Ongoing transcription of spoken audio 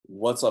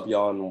What's up,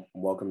 y'all, and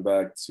welcome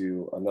back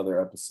to another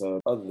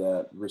episode of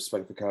that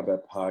Respect the Combat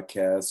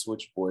podcast,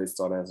 which boys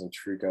Donaz and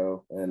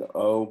Trico. And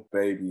oh,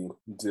 baby,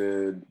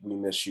 did we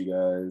miss you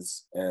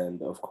guys.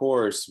 And of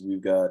course,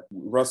 we've got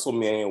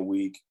WrestleMania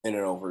week in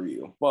an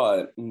overview.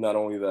 But not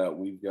only that,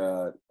 we've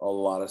got a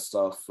lot of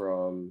stuff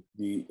from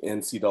the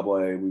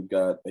NCAA. We've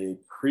got a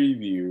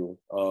preview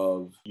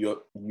of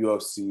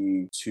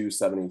UFC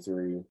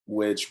 273,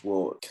 which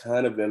will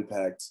kind of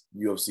impact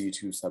UFC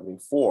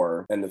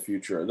 274 and the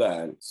future of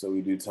that. So we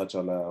do touch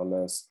on that on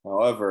this.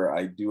 However,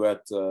 I do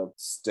have to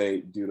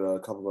state, due to a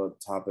couple of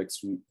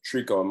topics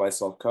Trico and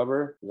myself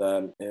cover,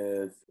 that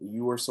if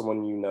you or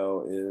someone you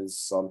know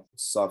is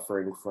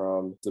suffering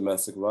from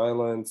domestic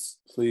violence,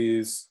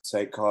 please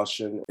take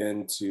caution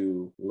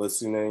into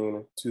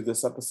listening to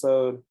this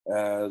episode,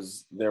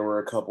 as there were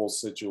a couple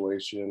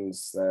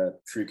situations that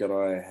Trico and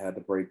I had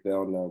to break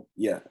down that,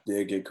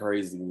 did get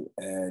crazy,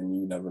 and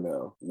you never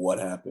know what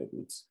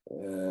happened.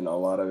 And a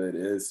lot of it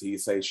is he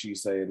say, she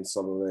say, and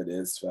some of it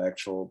is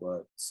factual,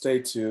 but stay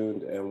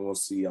tuned and we'll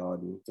see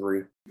on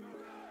 3.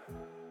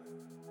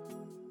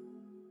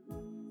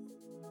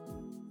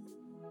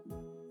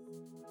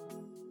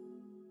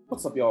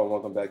 What's up, y'all, and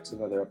welcome back to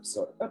another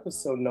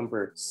episode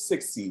number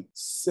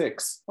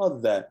 66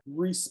 of that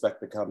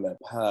Respect the Combat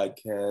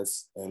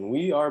podcast. And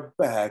we are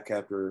back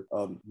after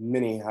a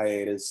mini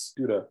hiatus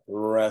due to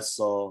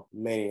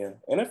WrestleMania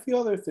and a few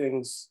other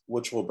things,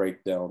 which we'll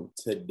break down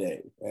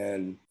today.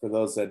 And for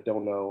those that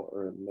don't know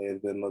or may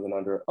have been living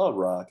under a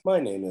rock, my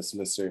name is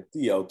Mr.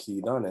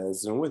 DLK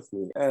Donez, and with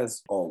me,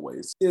 as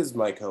always, is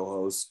my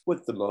co-host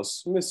with the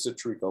most, Mr.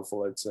 Trico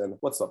Fullerton.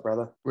 What's up,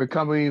 brother? We're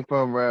coming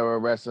from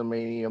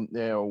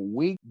WrestleMania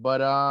week, but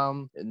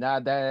now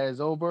that is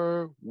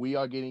over, we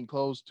are getting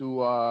close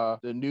to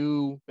the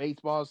new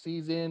baseball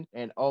season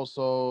and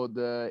also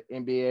the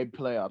NBA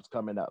playoffs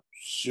coming up.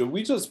 Should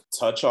we just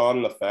touch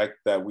on the fact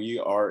that we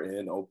are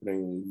in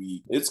opening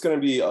week? It's going to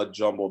be a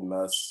jumbled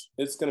mess.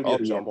 It's going to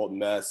be jumbled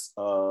mess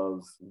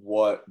of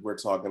what we're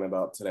talking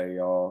about today,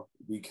 y'all,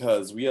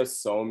 because we have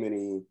so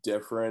many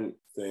different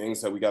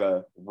things that we got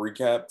to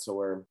recap to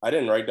where I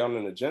didn't write down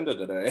an agenda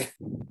today.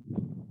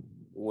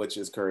 Which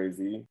is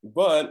crazy.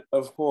 But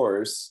of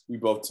course, we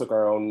both took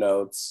our own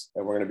notes,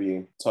 and we're going to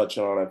be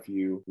touching on a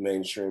few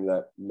mainstream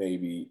that may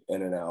be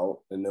in and out,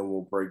 and then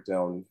we'll break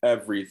down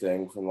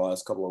everything from the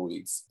last couple of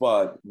weeks.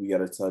 But we got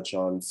to touch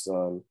on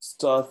some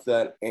stuff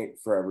that ain't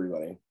for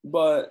everybody.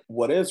 But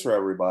what is for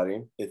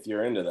everybody, if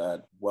you're into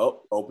that?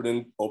 Well,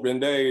 opening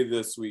day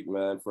this week,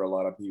 man, for a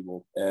lot of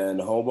people. And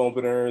home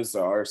openers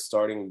are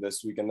starting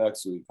this week and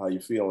next week. How you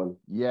feeling?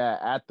 Yeah,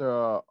 after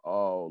a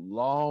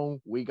long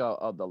week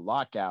of the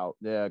lockout,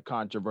 the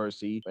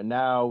controversy, but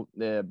now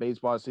the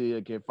baseball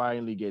season can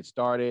finally get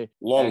started.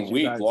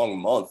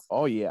 Long month.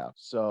 Oh, yeah.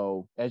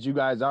 So as you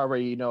guys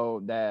already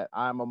know, that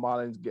I'm a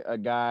Marlins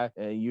guy,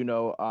 and you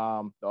know,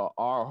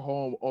 our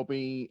home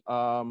opening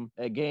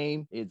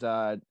game is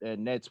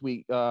next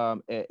week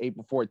at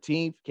April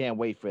 14th. Can't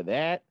wait for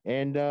that.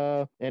 And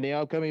the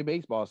upcoming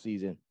baseball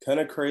season. Kind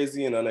of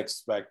crazy and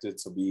unexpected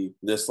to be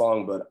this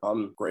long, but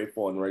I'm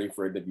grateful and ready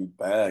for it to be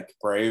back.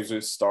 Braves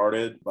have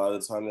started. By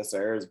the time this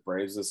airs,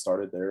 Braves have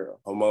started their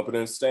home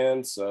opening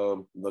stand,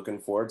 so looking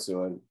forward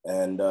to it.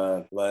 And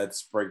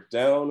let's break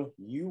down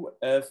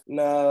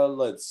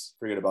let's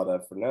forget about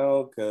that for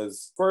now,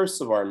 because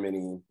first of our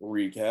mini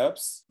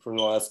recaps from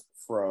the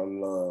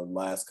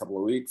last couple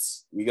of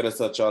weeks, we got to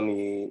touch on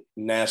the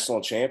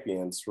national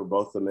champions for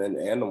both the men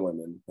and the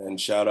women. And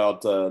shout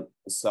out to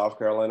South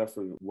Carolina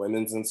for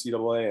women's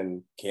NCAA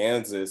and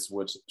Kansas,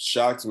 which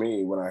shocked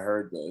me when I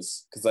heard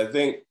this, because I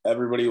think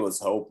everybody was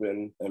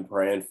hoping and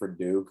praying for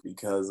Duke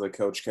because of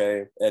Coach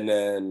K. And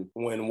then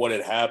when what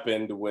had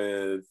happened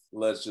with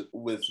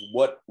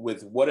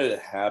what had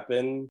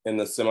happened in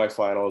the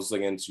semifinals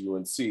against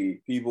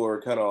UNC, people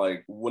were kind of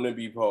like, wouldn't it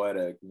be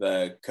poetic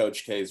that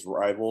Coach K's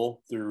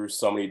rival through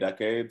so many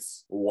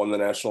decades won the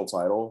national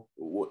title?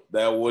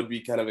 That would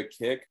be kind of a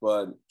kick,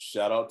 but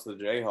shout out to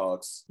the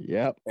Jayhawks.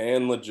 Yep.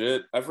 And legit,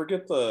 I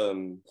forget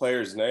the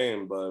player's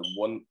name, but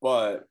one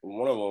of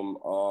them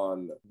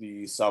on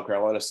the South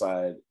Carolina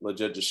side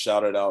legit just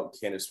shouted out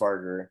Candace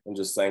Parker and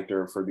just thanked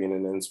her for being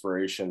an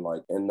inspiration,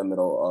 like in the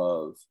middle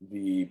of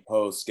the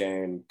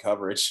post-game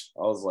coverage.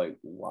 I was like,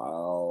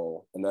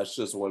 wow. And that's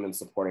just women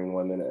supporting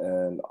women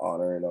and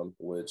honoring them,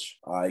 which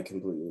I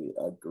completely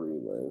agree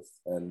with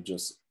and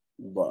just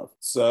love.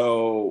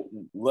 So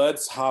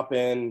let's hop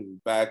in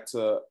back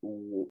to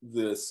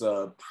this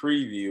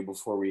preview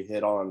before we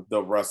hit on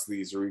the rest of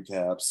these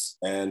recaps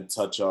and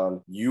touch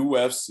on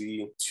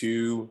UFC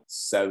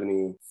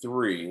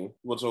 273,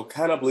 which will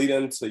kind of bleed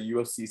into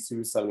UFC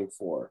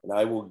 274. And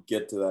I will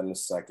get to that in a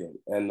second,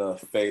 and the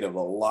fate of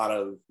a lot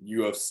of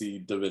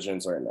UFC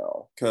divisions right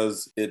now,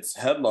 because it's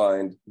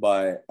headlined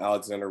by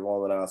Alexander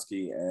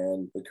Volkanovski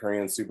and the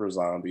Korean Super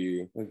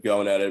Zombie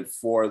going at it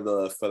for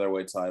the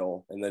featherweight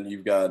title. And then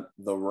you've got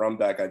the run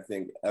back I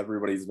think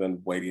everybody's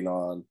been waiting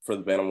on for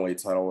the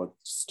bantamweight title with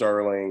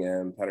Sterling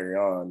and Petr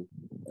Yan.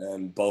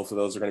 and both of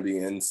those are going to be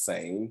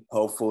insane.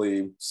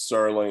 Hopefully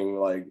Sterling,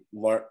 like,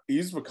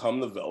 he's become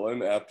the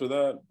villain after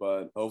that,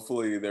 but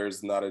hopefully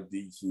there's not a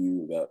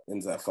DQ that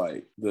ends that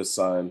fight this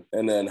time.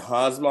 And then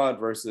Hazmat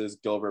versus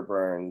Gilbert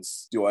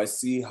Burns. Do I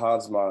see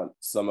Hazmat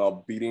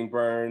somehow beating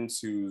Burns,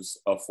 who's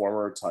a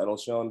former title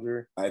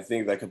challenger? I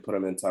think that could put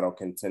him in title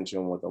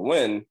contention with a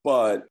win,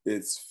 but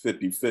it's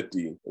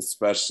 50-50,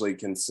 especially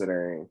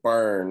considering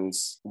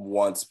Burns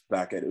wants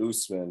back at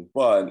Usman.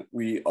 But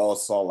we all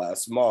saw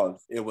last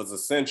month, it was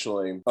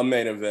essentially a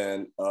main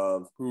event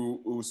of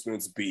who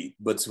Usman's beat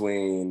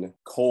between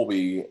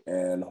Colby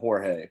and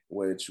Jorge,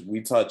 which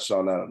we touched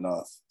on that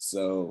enough.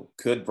 So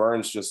could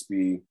Burns just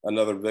be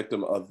another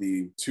victim of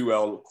the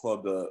 2L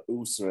club to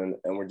Usman,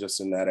 and we're just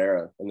in that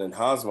era? And then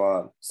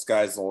Hazmat,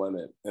 sky's the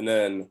limit. And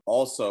then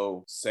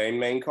also same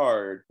main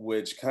card,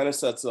 which kind of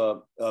sets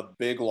up a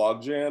big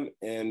logjam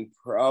in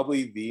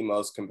probably the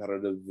most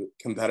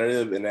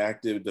competitive and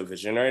active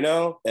division right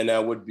now, and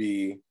that would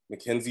be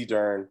Mackenzie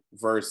Dern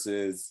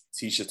versus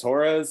Tisha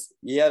Torres.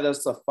 Yeah,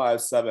 that's a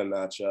 5-7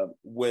 matchup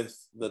with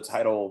the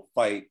title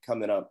fight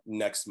coming up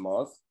next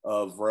month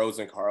of Rose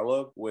and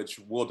Carla, which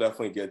we'll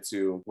definitely get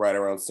to right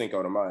around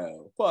Cinco de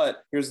Mayo.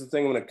 But here's the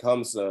thing when it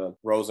comes to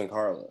Rose and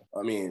Carla.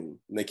 I mean,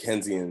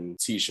 Mackenzie and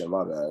Tisha,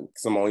 my bad,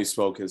 because I'm only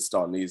spoke his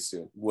style needs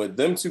to. With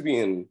them two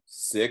being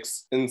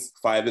 6 and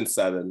 5 and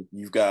 7,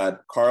 you've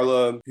got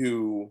Carla,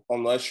 who,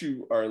 unless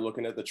you are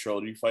looking at the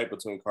trilogy fight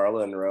between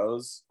Carla and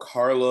Rose,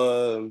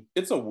 Carla,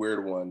 it's a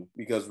weird one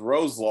because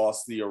Rose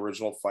lost the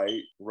original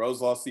fight.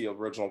 Rose lost the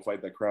original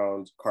fight that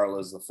crowned Carla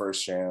as the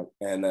first champ,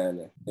 and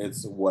then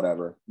it's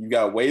whatever. You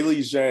got Weili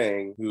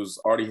Zhang, who's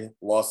already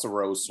lost to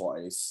Rose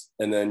twice,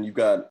 and then you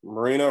got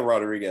Marina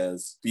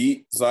Rodriguez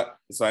beat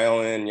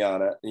Zion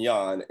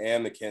Yan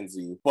and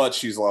Mackenzie, but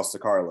she's lost to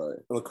Carla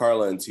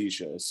and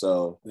Tisha.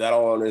 So that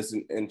alone is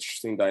an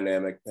interesting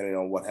dynamic depending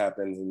on what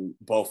happens in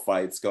both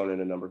fights going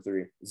into number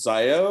 3.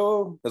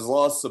 Zio has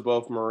lost to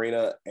both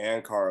Marina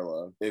and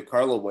Carla. If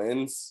Carla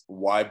wins,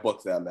 why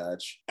book that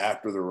match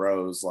after the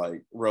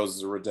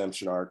Rose's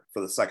redemption arc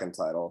for the second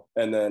title?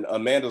 And then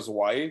Amanda's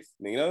wife,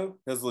 Nina,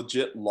 has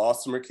legit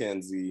lost to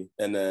Mackenzie.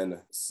 And then,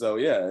 so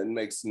yeah, it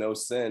makes no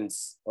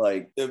sense.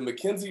 Like, if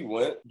Mackenzie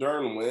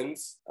Dern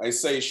wins, I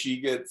say she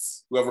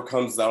gets whoever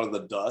comes out of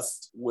the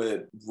dust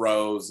with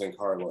Rose and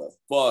Carla.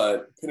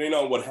 But depending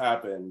on what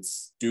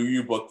happens, do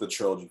you book the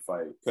trilogy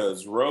fight?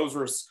 Because Rose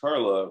versus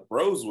Carla,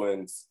 Rose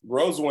wins,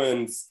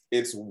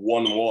 it's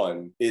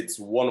 1-1. It's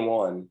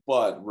 1-1,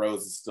 but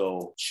Rose is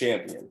still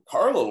champion.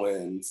 Carla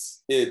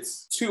wins,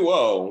 it's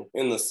 2-0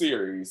 in the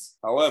series.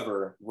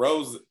 However,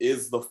 Rose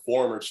is the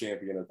former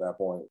champion at that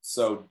point.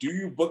 So do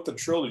you book the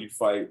trilogy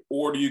fight,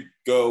 or do you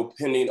go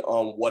pending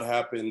on what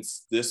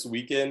happens this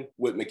weekend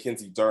with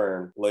Mackenzie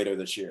Dern later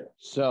this year?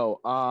 So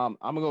I'm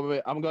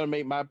gonna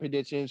make my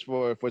predictions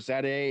for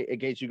Saturday. In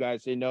case you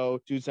guys didn't know,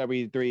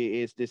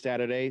 273 is this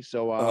Saturday.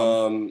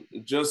 So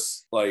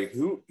just like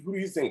who do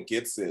you think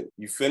gets it?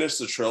 You finish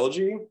the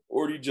trilogy,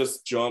 or do you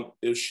just jump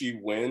if she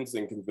wins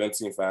in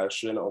convincing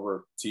fashion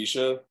over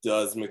Tisha?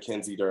 Does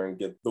Mackenzie Dern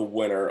get the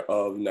winner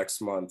of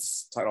next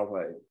month's title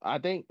fight? I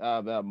think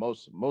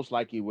most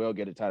likely will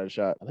get a title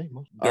shot. I think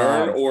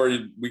Dern, or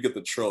we get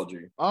the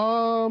trilogy.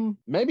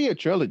 Maybe a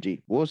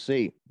trilogy. We'll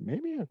see.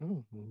 Maybe.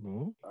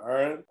 All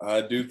right.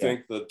 I do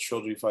think the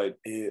trilogy fight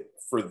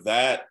for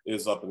that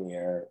is up in the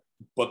air.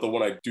 But the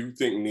one I do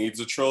think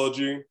needs a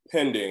trilogy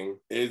pending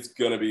is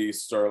going to be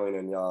Sterling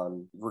and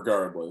Yan,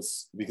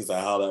 regardless, because of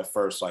how that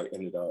first fight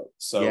ended up.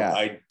 So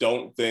I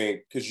don't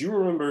think, because you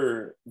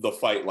remember the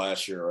fight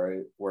last year,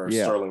 right? Where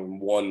Sterling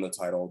won the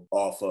title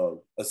off of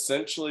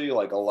essentially,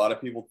 like, a lot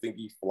of people think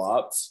he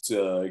flopped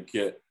to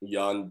get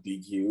Yan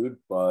DQ'd,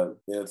 but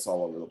it's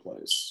all over the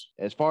place.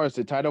 As far as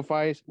the title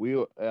fights,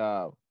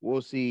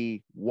 we'll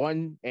see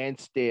one and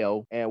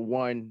stale and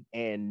one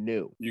and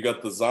new. You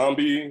got the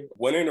Zombie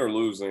winning or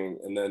losing,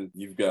 and then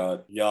you've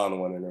got Yan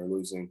winning or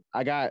losing.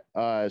 I got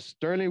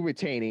Sterling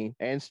retaining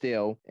and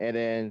still, and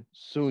then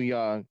Su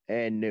Yung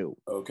and new.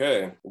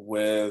 Okay,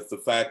 with the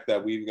fact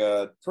that we've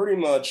got pretty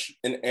much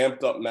an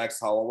amped up Max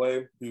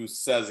Holloway who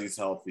says he's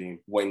healthy,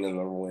 waiting in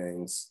the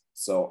wings.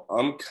 So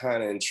I'm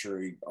kind of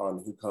intrigued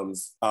on who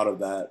comes out of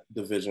that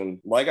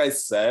division. Like I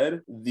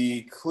said,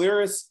 the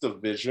clearest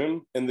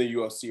division in the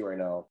UFC right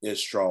now is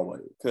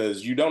strawweight,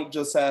 because you don't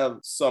just have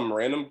some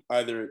random,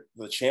 either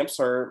the champs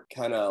hurt,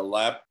 kind of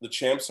lap the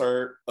champs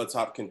hurt, a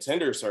top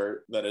contenders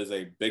hurt, that is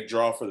a big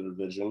draw for the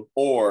division,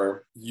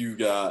 or you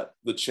got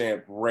the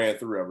champ ran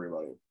through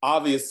everybody.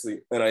 Obviously,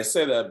 and I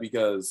say that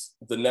because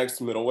the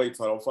next middleweight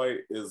title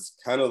fight is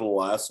kind of the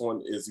last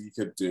one he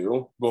could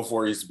do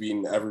before he's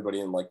beaten everybody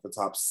in like the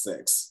top 6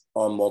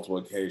 on multiple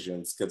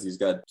occasions, because he's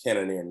got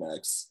Cannonier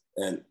next.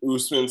 And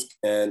Usman's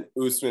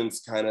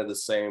kind of the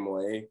same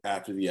way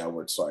after the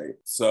Edwards fight.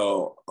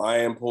 So I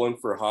am pulling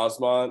for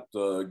Hazmat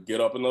to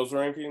get up in those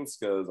rankings,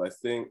 because I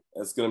think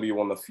it's going to be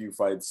one of the few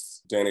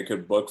fights Dana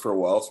could book for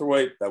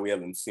welterweight that we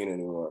haven't seen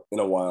anymore in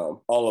a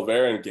while.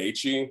 Oliveira and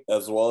Gaethje,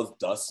 as well as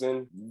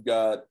Dustin, you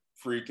got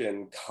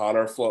freaking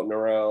Connor floating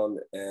around.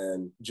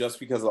 And just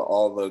because of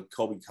all the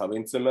Kobe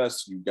Covington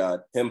mess, you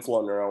got him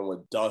floating around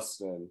with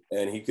Dustin,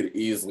 and he could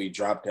easily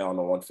drop down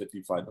to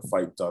 155 to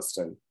fight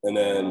Dustin. And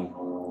then,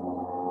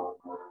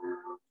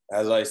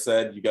 as I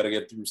said, you got to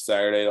get through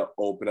Saturday to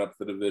open up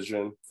the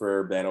division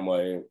for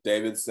bantamweight.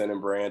 Davidson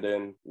and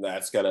Brandon,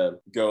 that's got to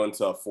go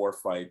into a 4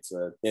 fights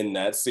in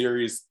that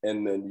series,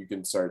 and then you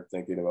can start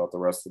thinking about the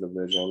rest of the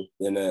division.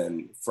 And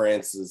then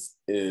Francis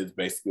is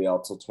basically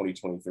out till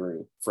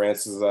 2023.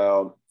 Francis is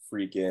out.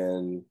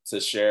 Freaking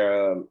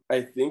Teixeira, I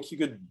think you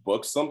could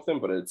book something,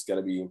 but it's going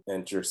to be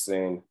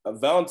interesting.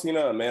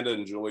 Valentina, Amanda,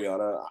 and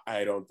Juliana,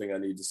 I don't think I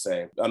need to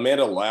say.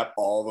 Amanda lapped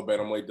all the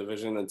bantamweight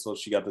division until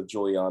she got to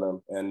Juliana,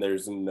 and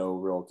there's no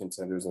real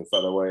contenders in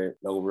featherweight,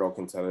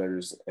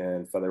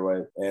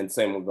 and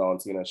same with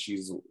Valentina.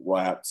 She's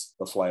lapped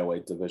the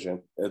flyweight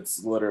division.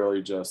 It's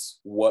literally just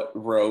what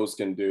Rose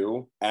can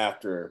do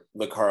after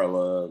the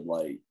Carla,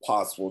 like,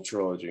 possible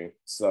trilogy.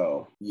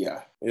 So,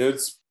 yeah,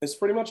 it's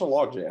pretty much a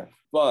logjam.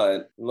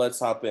 But let's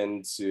hop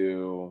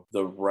into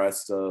the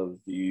rest of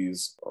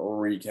these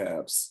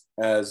recaps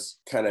as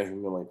kind of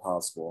humanly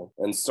possible.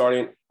 And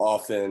starting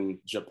off in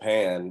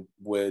Japan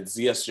with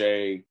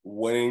ZSJ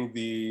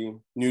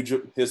winning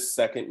his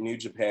second New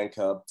Japan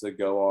Cup to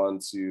go on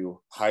to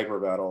Hyper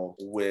Battle,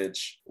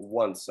 which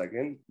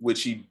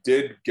he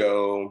did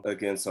go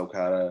against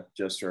Okada,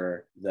 just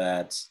for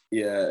that.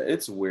 Yeah,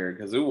 it's weird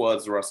because it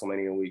was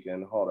WrestleMania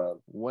weekend. Hold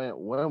up.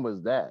 When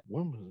was that?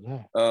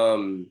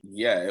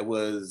 Yeah, it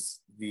was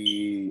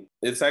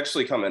it's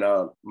actually coming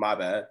up. My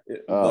bad.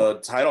 The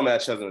title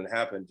match hasn't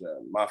happened yet.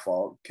 My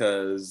fault,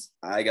 because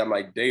I got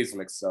my days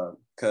mixed up.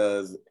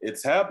 Because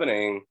it's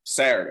happening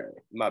Saturday.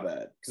 My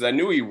bad. Because I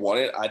knew he won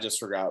it. I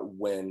just forgot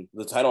when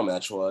the title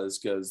match was.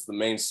 Because the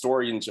main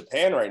story in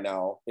Japan right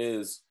now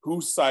is,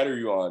 whose side are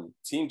you on?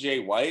 Team Jay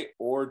White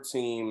or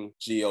Team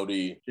God?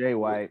 Jay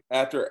White.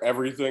 After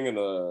everything in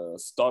the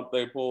stunt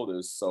they pulled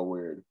is so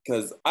weird.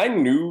 Because I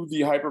knew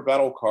the Hyper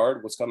Battle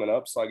card was coming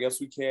up. So I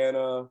guess we can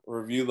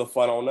review the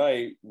final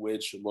night,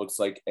 which looks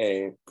like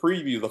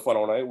preview the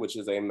final night, which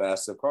is a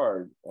massive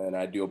card. And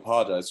I do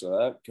apologize for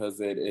that,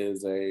 because it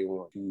is a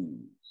 1, 2,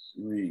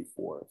 3,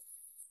 4,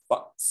 5,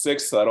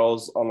 6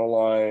 titles on the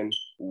line,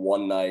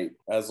 one night,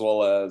 as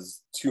well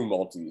as 2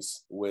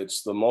 multis,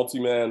 which the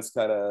multi-mans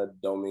kind of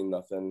don't mean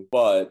nothing.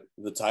 But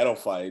the title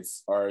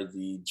fights are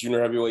the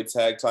junior heavyweight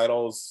tag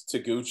titles,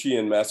 Taguchi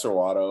and Master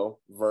Wato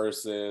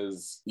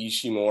versus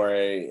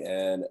Ishimori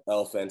and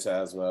El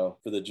Phantasmo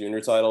for the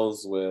junior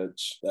titles,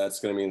 which that's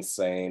going to be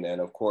insane.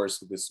 And of course,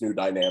 this new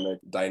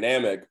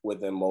dynamic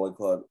within Bullet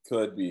Club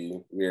could be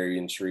very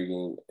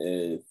intriguing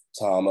if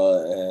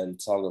Tama and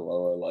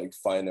Tongaloa like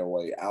find their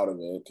way out of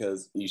it,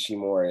 because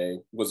Ishimori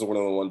was one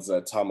of the ones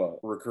that Tama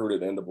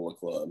recruited into Bullet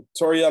Club.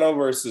 Toriano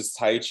versus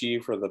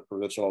Taichi for the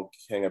Provincial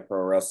King of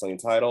Pro Wrestling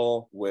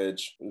title,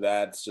 which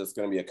that's just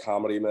going to be a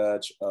comedy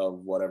match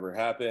of whatever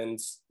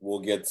happens. We'll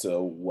get to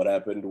what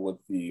happened with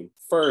the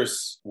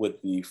first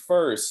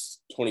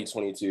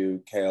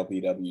 2022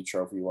 KLPW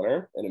trophy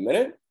winner in a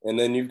minute. And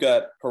then you've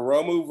got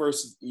Hiromu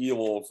versus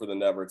Evil for the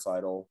Never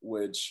title,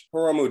 which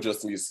Hiromu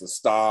just needs to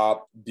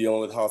stop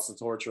dealing with House of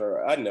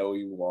Torture. I know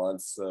he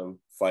wants to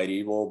fight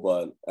Evil,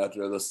 but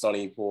after the stunt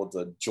he pulled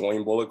to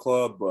join Bullet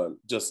Club, but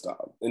just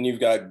stop. And you've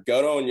got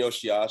Goto and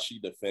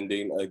Yoshihashi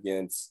defending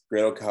against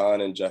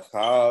Great-O-Khan and Jeff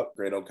Cobb.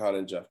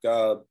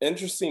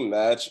 Interesting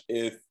match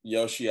if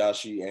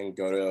Yoshihashi and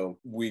Goto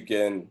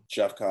weaken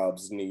Jeff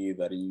Cobb's knee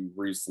that he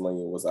recently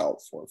was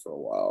out for a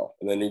while.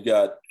 And then you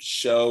got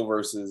Sho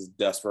versus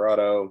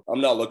Desperado.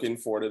 I'm not looking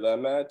forward to that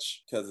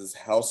match because it's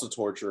House of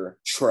Torture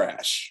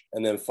trash.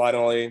 And then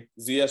finally,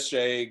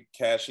 ZSJ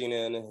cashing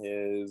in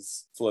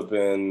his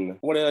flipping,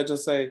 what did I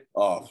just say?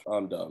 Oh,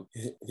 I'm dumb.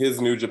 His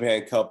New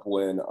Japan Cup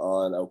win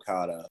on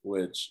Okada,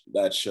 which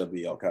that should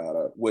be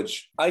Okada,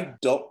 which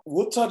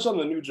we'll touch on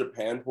the New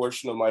Japan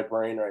portion of my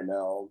brain right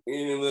now,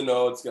 even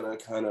though it's going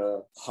to kind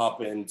of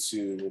hop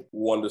into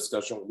one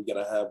discussion we got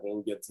to have when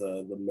we get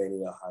to the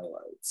Mania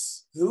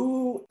highlights.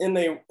 Who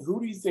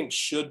do you think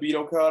should beat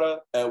Okada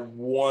at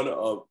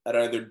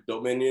either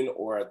Dominion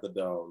or at the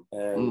Dome?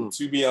 And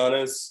to be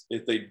honest,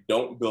 if they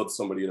don't build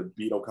somebody to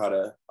beat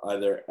Okada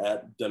either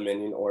at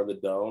Dominion or the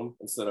Dome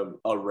instead of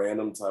a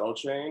random title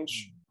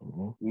change,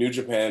 New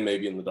Japan may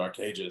be in the dark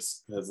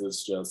ages, because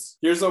it's just,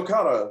 here's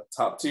Okada,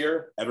 top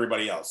tier,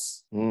 everybody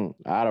else.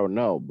 I don't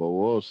know, but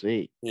we'll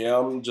see. Yeah,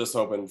 I'm just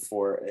hoping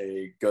for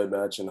a good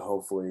match and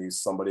hopefully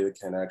somebody that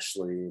can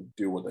actually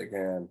do what they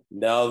can.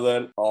 Now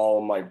that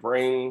all my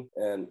brain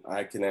and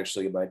I can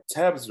actually get my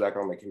tabs back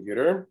on my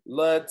computer,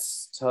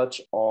 let's touch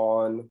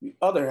on the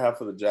other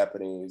half of the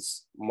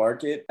Japanese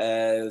market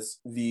as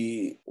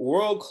the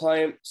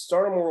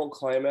Stardom World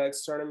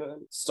Climax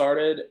tournament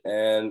started.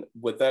 And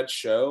with that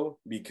show,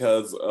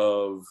 because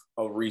of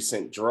a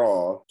recent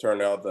draw,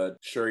 turned out that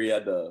Shuri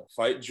had to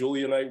fight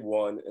Julia night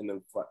 1 and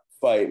then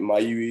fight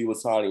Mayui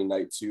Watani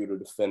night 2 to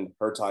defend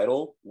her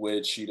title,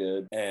 which she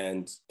did.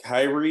 And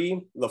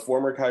Kairi, the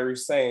former Kairi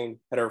Sane,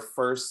 had her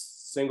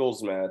first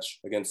singles match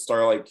against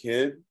Starlight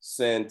Kid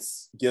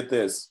since, get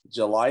this,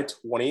 July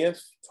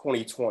 20th,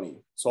 2020.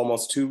 So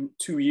almost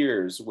two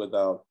years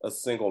without a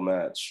single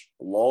match.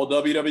 Lol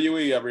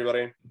WWE,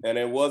 everybody. And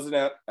it was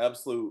an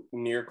absolute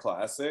near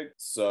classic.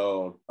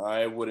 So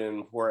I would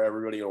implore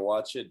everybody to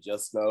watch it.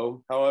 Just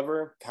know,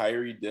 however,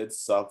 Kyrie did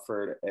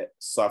suffer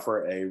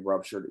a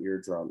ruptured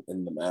eardrum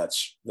in the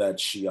match that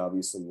she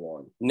obviously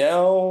won.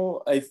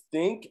 Now, I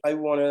think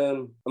I'm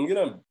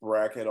gonna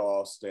bracket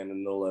off Stand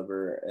and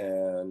Deliver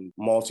and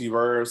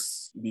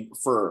Multiverse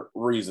for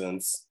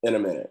reasons in a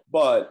minute.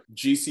 But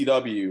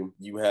GCW,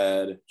 you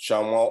had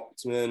Sean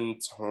Waltman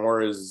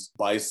tore his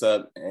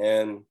bicep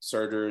and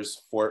surgeries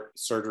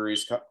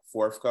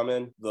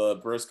forthcoming. The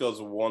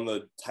Briscoes won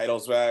the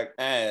titles back,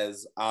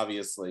 as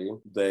obviously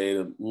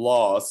they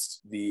lost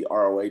the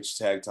ROH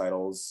tag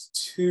titles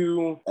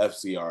to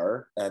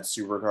FCR at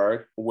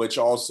Supercard, which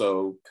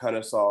also kind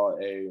of saw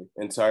a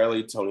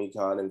entirely Tony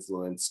Khan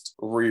influenced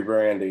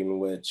rebranding,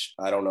 which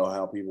I don't know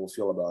how people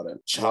feel about it.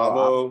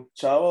 Chavo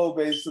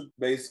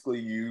basically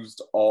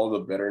used all the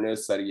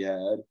bitterness that he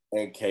had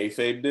and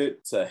kayfabed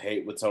it to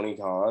hate with Tony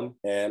Khan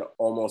and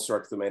almost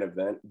wrecked the main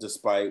event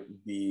despite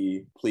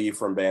the plea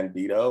from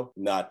Bandito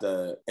not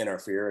to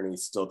interfere, and he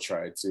still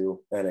tried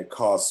to, and it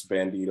cost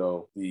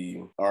Bandito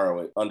the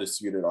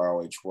undisputed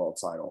ROH world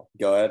title.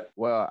 Go ahead.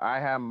 Well, I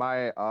have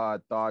my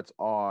thoughts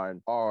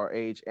on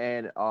ROH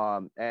and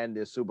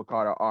the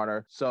Supercard of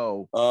Honor.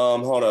 So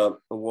hold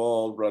up,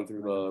 we'll run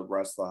through the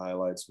rest of the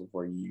highlights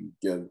before you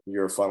give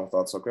your final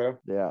thoughts. Okay?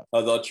 Yeah.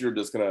 I thought you were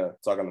just gonna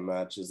talk on the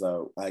matches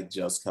that I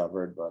just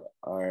covered, but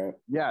all right.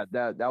 Yeah,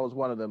 that was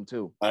one of them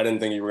too. I didn't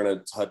think you were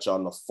gonna touch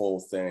on the full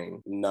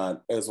thing.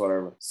 Not as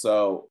whatever.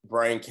 So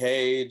Brian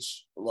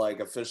Cage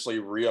officially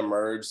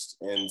reemerged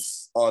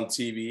on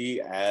TV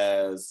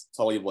as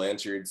Tully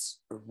Blanchard's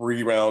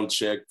rebound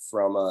chick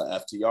from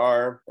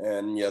FTR,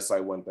 and yes, I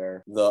went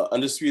there. The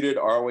undisputed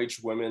ROH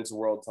Women's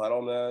World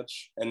Title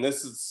match, and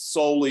this is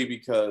solely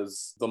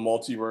because the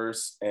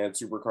Multiverse and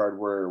Supercard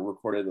were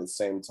recorded at the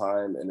same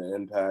time, and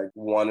Impact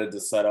wanted to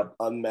set up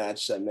a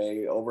match that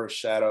may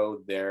overshadow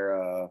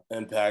their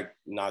Impact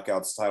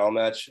Knockouts title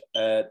match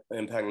at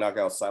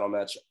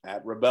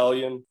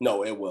Rebellion.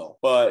 No, it will,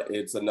 but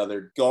it's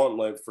another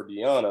gauntlet for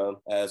Deanna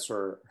as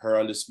her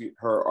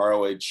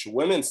ROH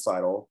Women's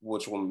title,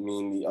 which will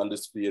mean the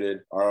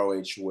undisputed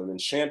ROH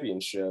Women's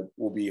Championship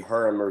will be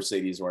her and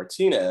Mercedes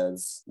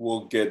Martinez.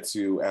 We'll get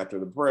to after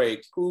the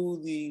break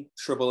who the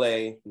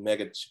AAA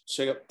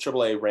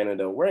Reina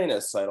Del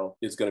Reyes title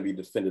is going to be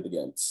defended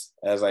against.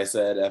 As I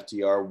said,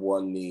 FTR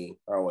won the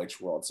ROH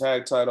World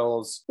Tag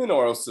titles.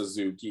 Minoru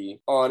Suzuki,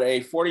 on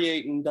a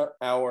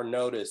 48-hour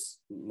notice,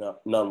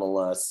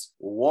 nonetheless,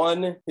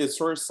 won his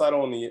first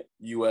title in the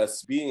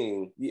U.S.,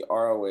 being the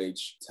ROH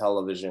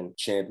Television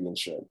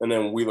Championship. And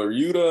then Wheeler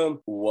Yuta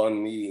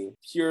won the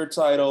Pure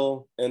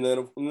title. And then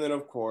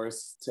of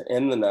course, to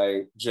end the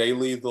night, Jay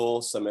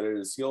Lethal submitted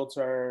his heel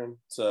turn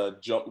to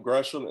jump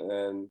Gresham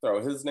and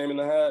throw his name in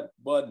the hat.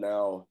 But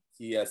now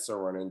he has to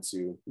run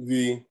into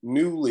the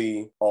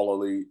newly All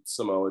Elite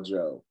Samoa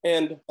Joe.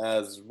 And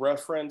as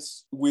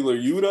reference, Wheeler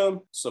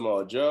Yuta,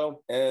 Samoa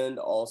Joe, and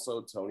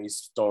also Tony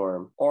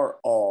Storm are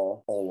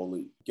all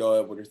Elite. Go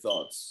ahead with your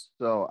thoughts.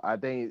 So I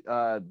think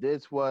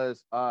this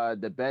was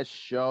the best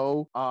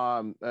show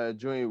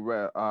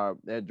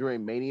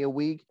during Mania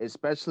week,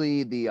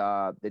 especially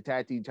the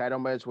tag team title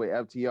match with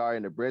FTR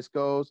and the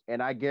Briscoes.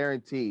 And I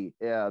guarantee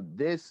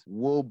this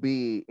will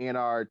be in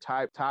our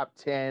top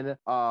 10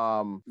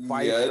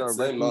 fights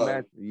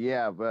match.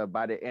 Yeah, but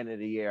by the end of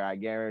the year, I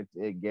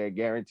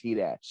guarantee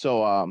that.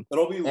 So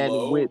it'll be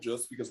low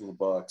just because of the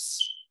Bucks.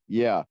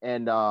 Yeah,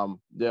 and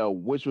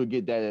which will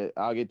get that.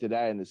 I'll get to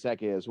that in a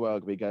second as well,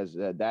 because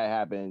that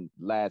happened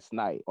last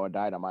night on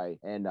Dynamite.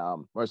 And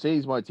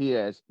Mercedes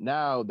Martinez,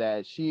 now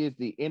that she is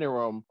the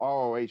interim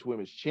ROH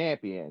Women's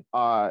Champion,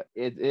 are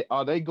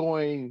they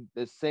going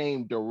the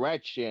same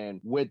direction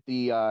with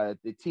the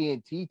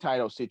TNT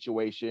title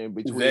situation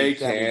between? They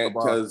can't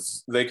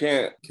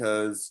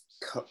because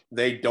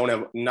they don't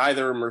have,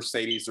 neither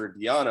Mercedes or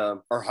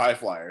Deanna are high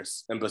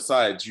flyers. And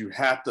besides,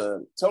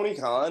 Tony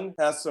Khan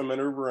has to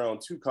maneuver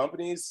around two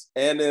companies.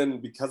 And then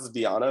because of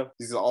Deanna,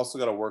 he's also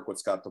got to work with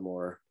Scott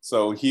D'Amore.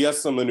 So he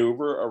has to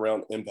maneuver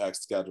around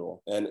Impact's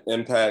schedule. And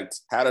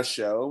Impact had a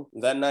show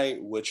that night,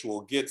 which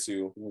we'll get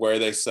to, where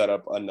they set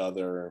up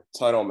another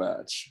title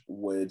match,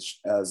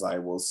 which, as I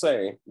will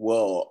say,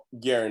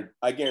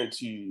 I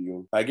guarantee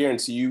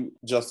you,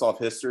 just off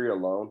history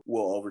alone,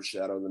 will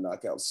overshadow the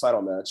Knockouts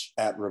title match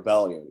at Rebellion.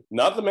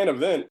 Not the main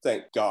event,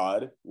 thank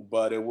God,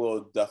 but it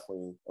will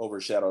definitely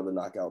overshadow the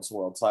Knockouts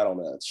World title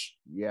match.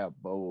 Yeah,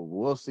 but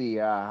we'll see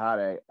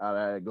how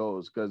that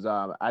goes, because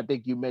I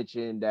think you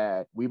mentioned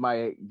that we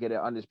might get an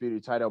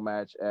undisputed title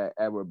match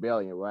at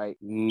Rebellion, right?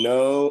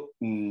 No,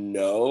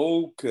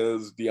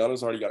 because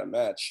Deanna's already got a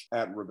match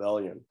at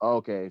Rebellion.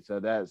 Okay, so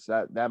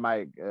that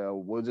might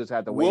we'll just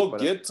have to wait We'll for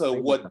get to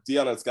what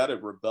Deanna's got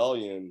at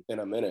Rebellion in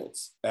a minute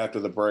after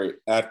the break,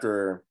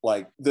 after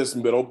like this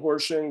middle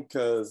portion,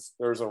 because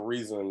there's a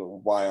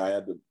reason why I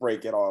had to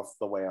break it off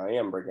the way I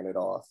am breaking it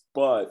off.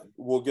 But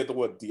we'll get to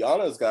what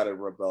Deanna's got at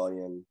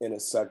Rebellion in a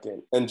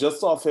second. And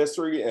just off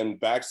history and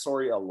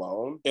backstory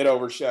alone, it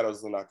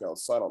overshadows the Knockout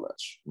title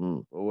match.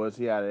 We'll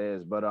see how it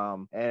is. But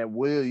and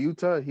Will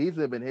Utah, he's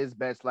living his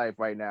best life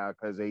right now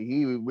because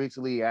he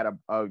recently had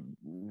a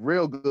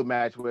real good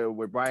match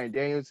with Bryan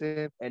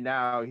Danielson, and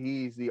now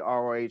he's the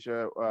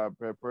ROH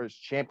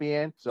first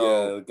champion.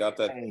 So yeah, got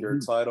that pure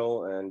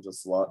title and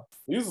just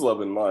he's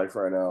loving life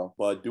right now.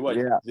 But do I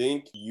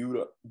think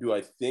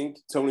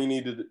Tony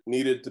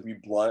needed to be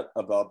blunt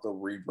about the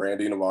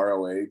rebranding of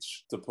ROH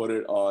to put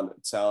it on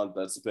talent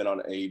that's been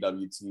on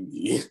AEW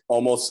TV?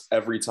 Almost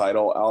every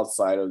title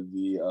outside of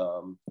the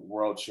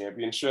World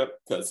Championship,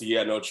 because he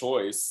had no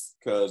choice,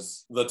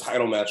 because the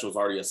title match was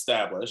already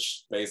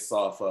established based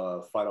off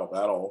Final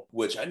Battle,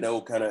 which I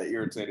know kind of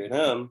irritated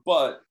him,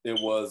 but it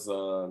was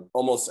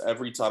almost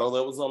every title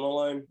that was on the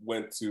line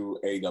went to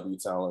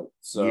AEW talent.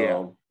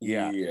 So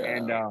yeah.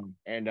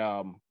 And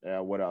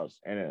what else?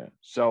 And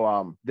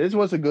so this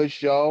was a good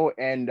show,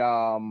 and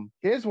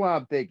here's what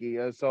I'm thinking.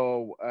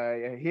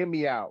 Hear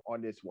me out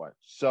on this one.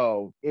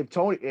 So if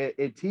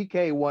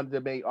TK wanted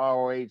to make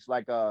ROH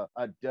like a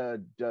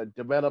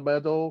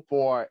developmental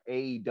for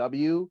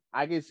AEW,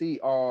 I can see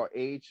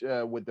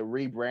ROH with the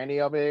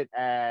rebranding of it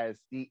as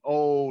the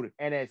old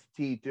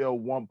NXT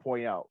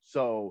 1.0.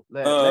 So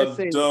let's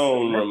say,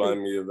 don't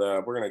remind me of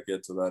that. We're gonna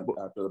get to that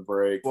after the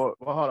break. Well,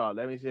 hold on.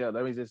 Let me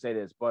just say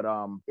this. But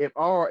if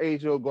ROH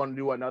are going to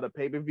do another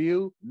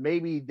pay-per-view,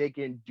 maybe they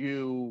can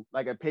do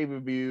like a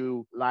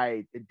pay-per-view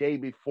like the day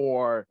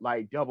before,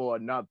 like Double or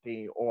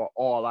Nothing or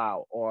All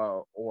Out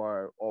or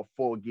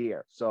Full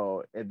Gear.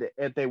 So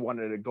if they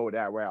wanted to go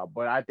that route,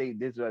 but I think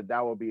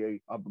that would be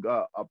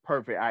a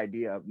perfect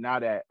idea now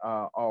that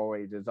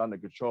ROH is under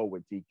control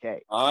with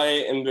TK. I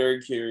am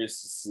very curious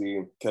to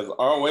see, because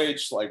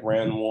ROH like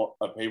ran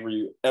a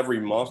pay-per-view every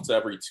month to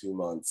every 2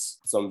 months.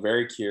 So I'm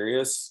very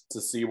curious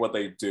to see what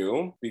they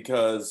do,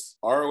 because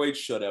ROH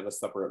should have a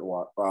separate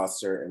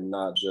roster and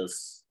not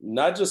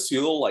just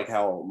feel like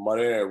how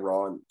Monday Night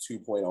Raw and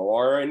 2.0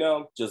 are right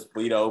now, just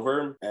bleed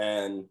over,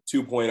 and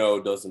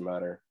 2.0 doesn't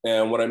matter.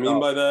 And what I mean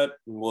by that,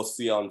 we'll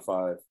see on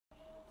 5.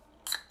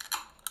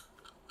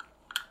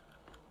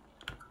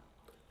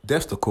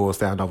 That's the cool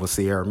sound of a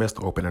Sierra Mist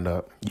opening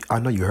up. I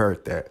know you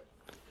heard that.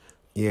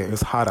 Yeah,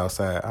 it's hot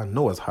outside. I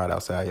know it's hot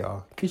outside,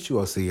 y'all. Get you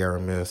a Sierra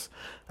Mist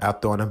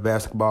out there on the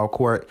basketball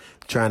court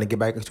trying to get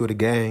back into the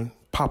game.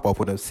 Pop up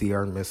with a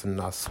Sierra Mist, and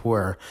I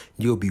swear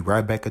you'll be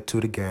right back into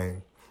the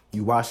game.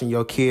 You watching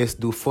your kids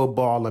do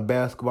football and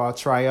basketball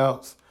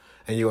tryouts,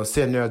 and you're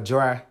sitting there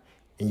dry,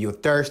 and you're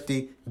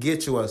thirsty,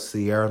 get you a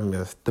Sierra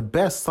Mist, the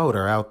best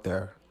soda out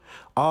there.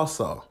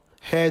 Also,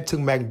 head to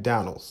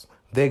McDonald's.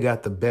 They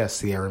got the best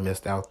Sierra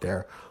Mist out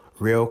there.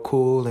 Real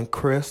cool and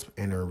crisp,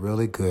 and they're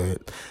really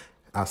good.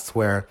 I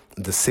swear,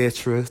 the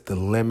citrus, the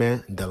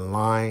lemon, the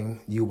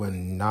lime, you will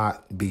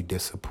not be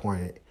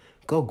disappointed.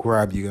 Go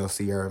grab you a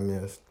Sierra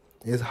Mist.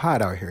 It's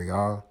hot out here,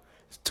 y'all.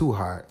 It's too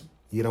hot.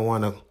 You don't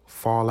want to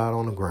fall out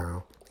on the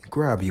ground.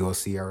 Grab you a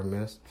Sierra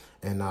Mist,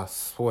 and I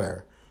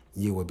swear,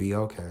 you will be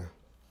okay.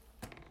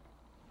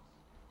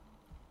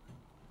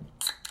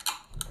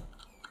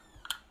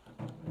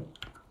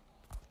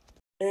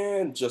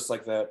 And just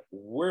like that,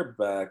 we're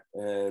back.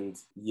 And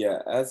yeah,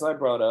 as I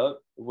brought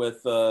up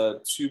with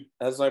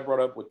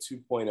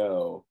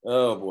 2.0,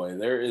 oh boy,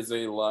 there is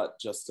a lot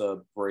just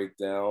to break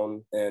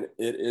down, and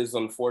it is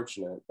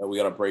unfortunate that we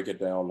got to break it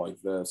down like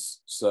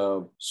this.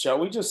 So shall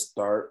we just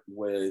start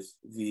with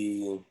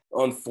the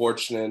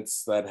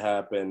unfortunates that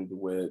happened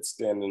with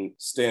Stand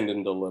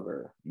and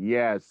Deliver?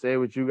 Yeah, say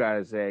what you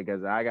gotta say,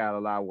 because I got a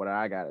lot of what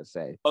I gotta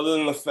say. Other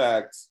than the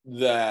fact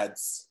that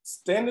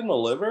Stand and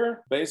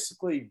Deliver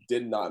basically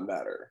did not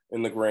matter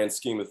in the grand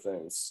scheme of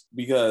things,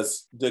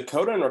 because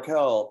Dakota and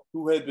Raquel,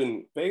 who had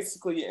been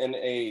basically in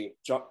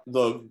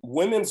the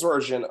women's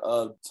version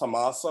of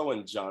Tommaso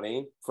and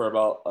Johnny for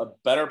about a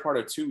better part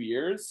of 2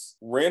 years,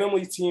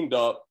 randomly teamed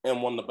up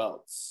and won the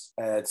belts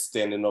at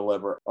Stand and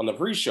Deliver on the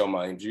pre-show,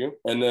 mind you.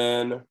 And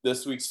then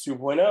this week's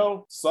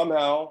 2.0,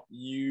 somehow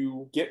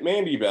you get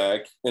Mandy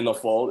back in the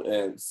fold,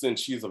 and since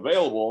she's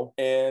available,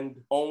 and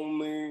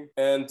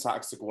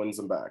Toxic wins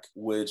them back,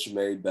 which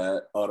made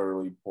that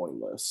utterly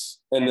pointless.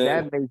 And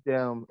that made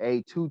them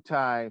a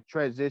 2-time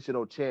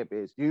transitional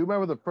champions. Do you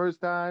remember the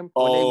first time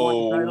when they won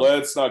the title?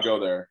 Let's not go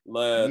there.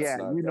 What I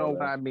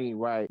mean,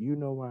 right? You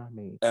know what I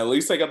mean. At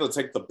least they got to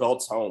take the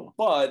belts home.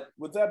 But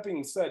with that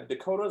being said,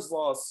 Dakota's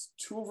lost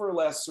 2 of her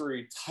last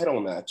 3 title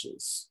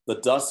matches. The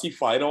Dusty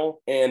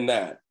Final and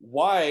that.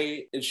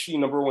 Why is she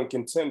number 1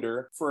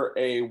 contender for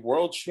a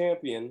world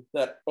champion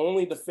that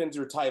only defends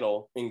her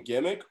title in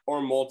gimmick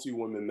or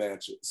multi-women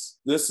matches?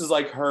 This is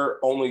like her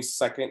only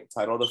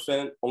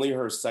only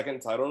her second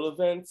title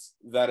defense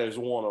that is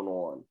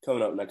one-on-one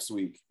coming up next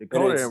week.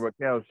 Dakota and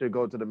Raquel should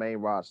go to the main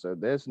roster.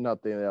 There's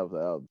nothing else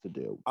to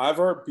do. I've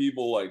heard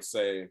people like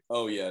say,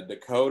 oh yeah,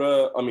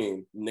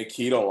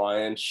 Nikita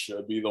Lyons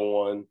should be the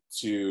one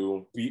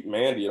to beat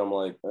Mandy. And I'm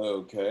like,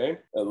 okay,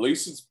 at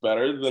least it's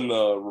better than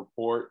the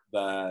report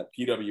that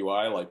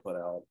PWI like put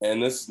out.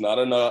 And this is not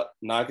a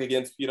knock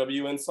against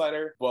PW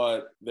Insider,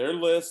 but their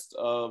list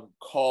of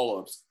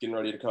call-ups getting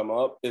ready to come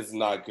up is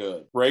not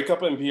good. Break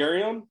up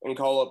Imperium and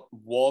call up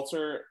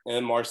Walter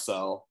and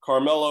Marcel,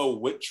 Carmelo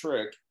with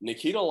Trick,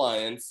 Nikita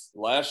Lyons,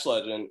 Lash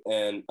Legend,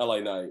 and LA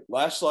Knight.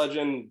 Lash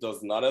Legend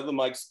does not have the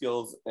mic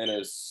skills and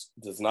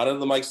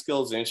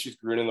she's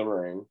green in the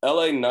ring.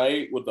 LA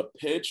Knight with the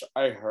pitch,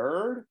 I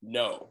heard,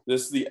 no.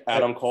 This is the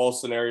Adam Cole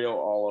scenario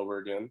all over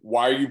again.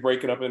 Why are you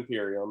breaking up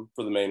Imperium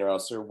for the main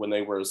roster when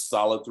they were a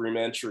solid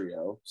three-man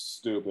trio?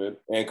 Stupid.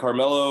 And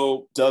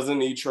Carmelo doesn't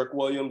need Trick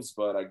Williams,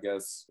 but I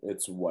guess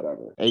it's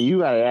whatever. And you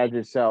gotta ask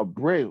yourself,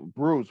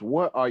 Bruce,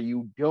 what are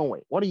you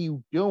doing? What are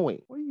you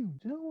doing?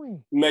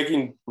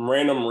 Making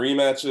random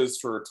rematches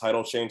for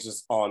title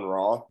changes on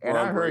Raw. And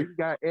I heard you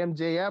got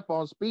MJF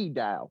on speed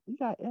dial.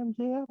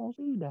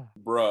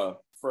 Bruh.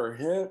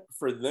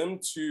 For them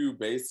to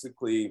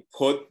basically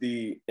put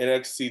the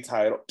NXT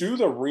title, do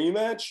the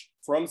rematch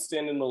from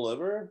Stand and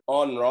Deliver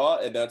on Raw,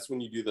 and that's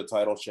when you do the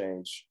title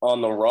change.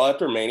 On the Raw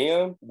after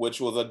Mania, which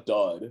was a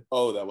dud.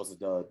 Oh, that was a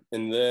dud.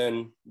 And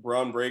then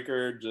Braun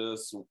Breaker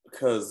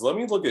because let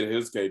me look at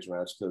his cage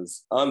match,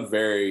 because I'm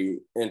very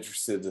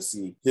interested to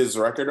see his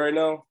record right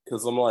now,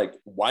 because I'm like,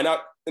 why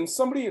not? And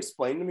somebody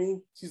explained to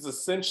me, he's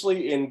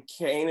essentially in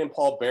Kane and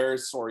Paul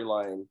Bearer's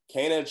storyline,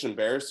 Kane, Edge, and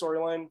Bearer's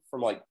storyline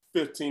from like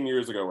 15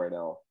 years ago right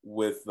now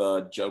with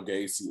Joe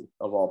Gacy,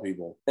 of all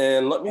people.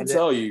 And let me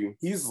tell you,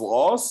 he's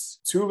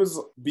lost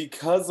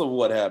because of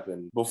what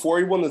happened. Before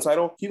he won the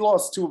title, he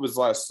lost 2 of his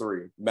last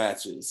 3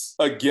 matches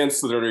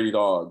against the Dirty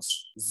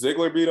Dogs.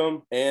 Ziggler beat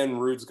him,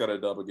 and Rude's got a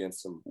dub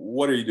against him.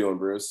 What are you doing,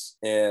 Bruce?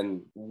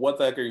 And what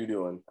the heck are you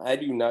doing? I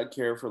do not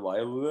care for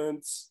live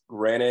events.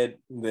 Granted,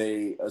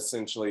 they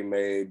essentially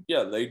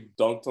they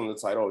dunked on the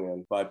title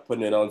again by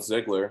putting it on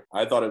Ziggler.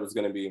 I thought it was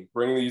going to be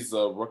bring these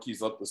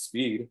rookies up to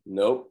speed.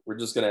 Nope. We're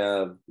just going to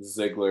have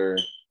Ziggler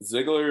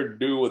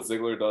do what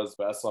Ziggler does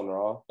best on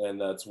Raw,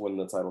 and that's when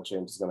the title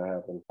change is going to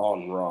happen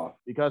on Raw.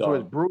 Because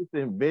with Bruce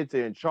and Vince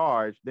in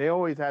charge, they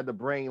always had to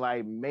bring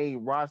like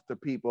main roster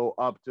people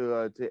up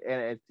to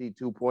NXT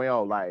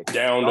 2.0, like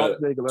down Dolph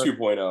to Ziggler,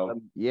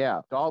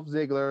 2.0. Dolph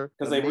Ziggler.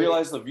 Because they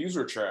realized the views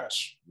are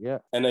trash. Yeah.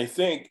 And they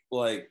think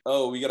like,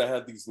 oh, we got to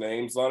have these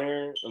names on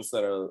here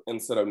instead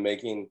of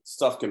making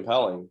stuff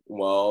compelling.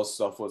 Well,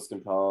 stuff was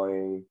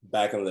compelling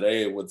back in the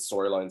day with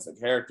storylines and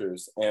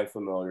characters and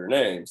familiar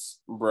names.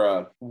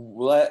 Bruh,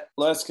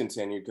 let's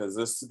continue, because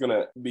this is going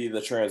to be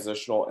the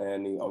transitional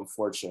and the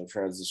unfortunate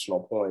transitional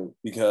point,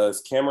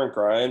 because Cameron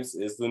Grimes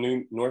is the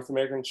new North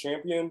American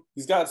champion.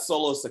 He's got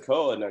Solo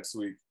Sikoa next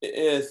week.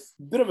 It's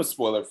a bit of a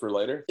spoiler for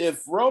later.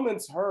 If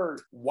Roman's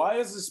hurt, why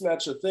is this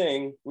match a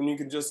thing when you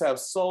can just have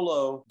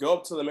Solo go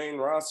up to the main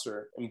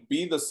roster and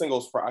be the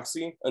singles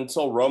proxy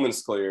until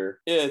Roman's clear?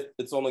 If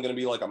it's only going to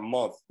be like a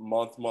month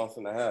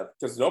and a half,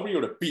 because nobody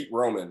would have beat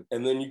Roman.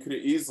 And then you could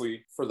have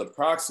easily, for the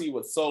proxy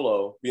with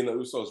Solo being the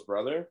Usos'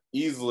 brother,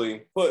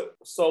 easily put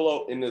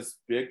Solo in this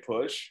big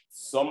push,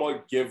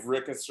 somewhat give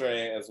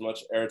Ricochet as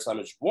much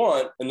airtime as you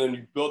want, and then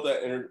you build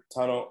that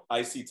Intercontinental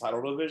IC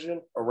title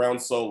division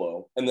around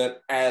Solo, and that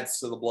adds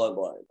to the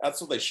bloodline.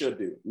 That's what they should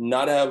do.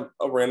 Not have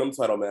a random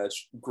title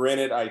match.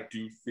 Granted,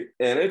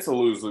 and it's a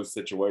lose-lose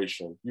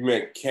situation. You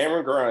make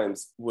Cameron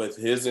Grimes with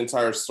his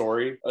entire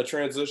story a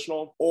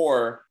transitional,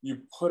 or you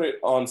put it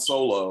on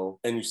Solo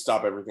and you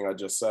stop everything I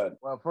just said.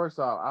 Well, first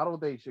off, I don't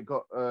think he should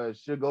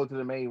go to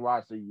the main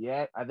roster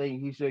yet. I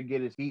think he should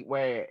get his feet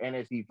wet at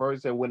NXT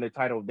first and win the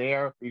title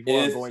there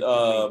before going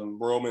to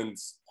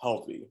Roman's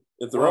healthy.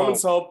 If the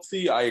Roman's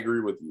healthy, I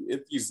agree with you.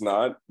 If he's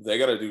not, they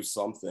got to do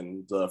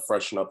something to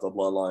freshen up the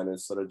bloodline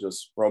instead of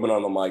just Roman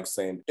on the mic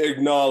saying,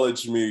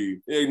 acknowledge me,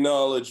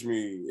 acknowledge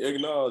me,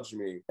 acknowledge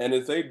me. And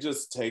if they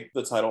just take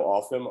the title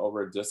off him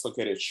over a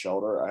dislocated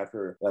shoulder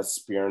after that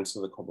spear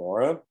into the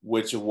Kimura,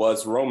 which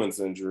was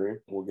Roman's injury,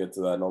 we'll get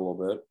to that in a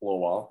little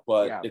while.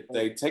 But if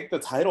they take the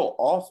title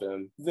off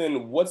him,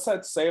 then what's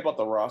that say about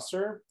the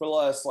roster for the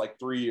last like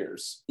 3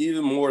 years?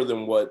 Even more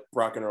than what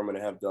Brock and Roman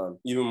have done,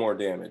 even more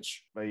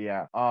damage. But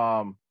yeah,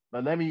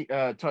 but let me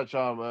touch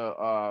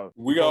on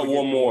we got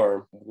one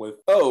more with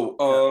there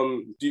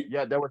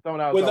was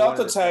someone else without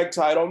the tag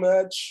title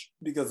match,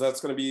 because that's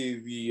going to be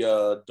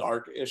the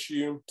dark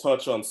issue.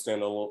 Touch on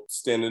stand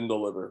and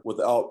deliver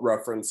without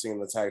referencing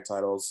the tag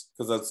titles,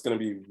 because that's going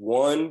to be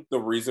 1, the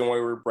reason why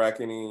we're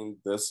bracketing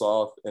this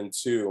off, and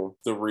 2,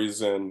 the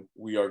reason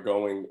we are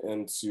going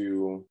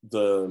into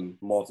the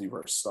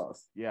multiverse stuff.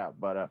 Yeah,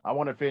 but I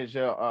want to finish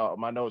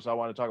my notes. I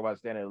want to talk about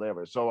stand and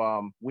deliver.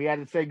 So we had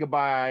to say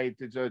goodbye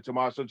to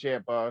Tommaso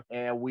Ciampa,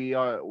 and we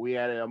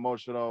had an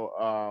emotional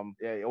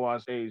on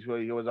stage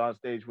where he was on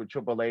stage with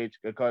Triple H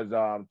because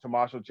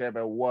Tommaso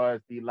Ciampa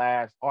was the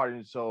last heart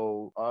and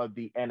soul of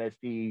the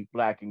NXT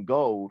Black and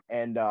Gold,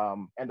 and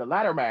the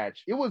ladder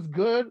match, it was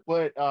good,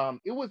 but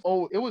it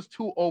was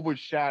too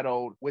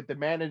overshadowed with the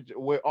manager,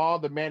 with all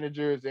the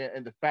managers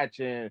and the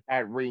faction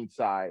at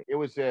ringside. It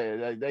was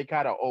they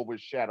kind of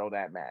overshadowed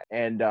that match,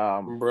 and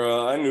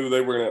bro, I knew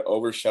they were gonna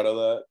overshadow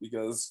that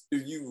because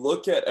if you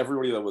look at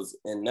everybody that was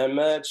in that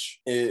match,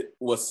 it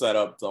was set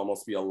up to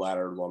almost be a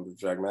ladder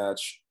lumberjack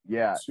match.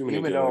 Yeah, Too many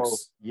even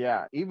gimmicks.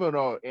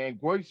 though, and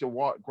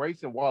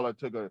Grayson Waller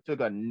took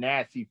a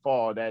nasty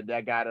fall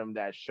that got him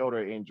that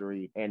shoulder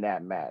injury in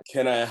that match.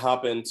 Can I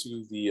hop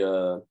into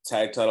the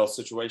tag title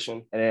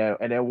situation? And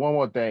then one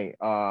more thing,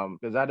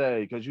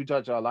 because you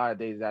touched on a lot of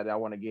things that I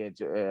want to get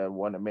into,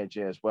 want to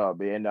mention as well.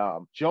 And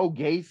Joe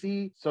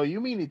Gacy. So you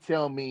mean to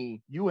tell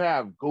me you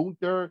have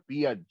Gunther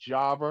be a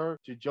jobber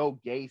to Joe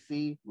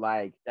Gacy?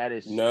 Like, that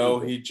is no,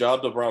 stupid. he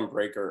jobbed a Braun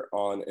Breaker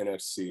on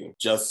NXT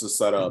just to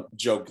set up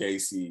Joe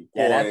Gacy.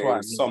 Yeah, that's what I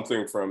mean.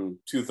 Something from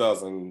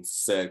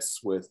 2006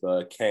 with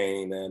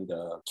Kane,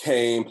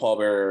 Paul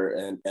Bearer,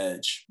 and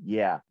Edge.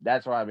 Yeah,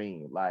 that's what I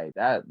mean. Like,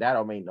 that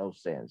don't make no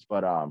sense.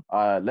 But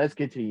let's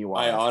continue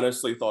on. I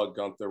honestly thought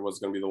Gunther was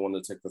going to be the one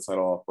to take the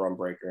title off Braun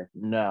Breaker.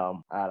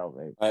 No, I don't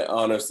think. I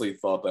honestly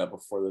thought that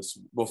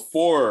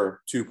before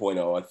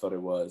 2.0, I thought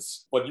it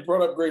was. But you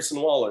brought up Grayson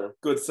Waller.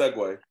 Good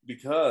segue,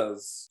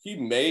 because he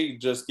may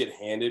just get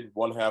handed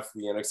one half of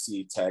the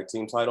NXT tag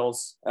team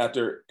titles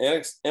after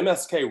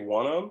MSK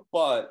won them,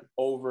 but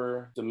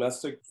over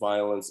domestic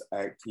violence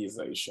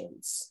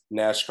accusations.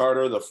 Nash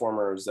Carter, the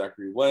former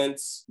Zachary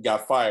Wentz,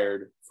 got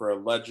fired for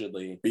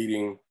allegedly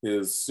beating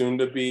his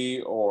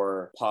soon-to-be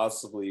or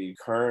possibly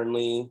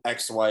currently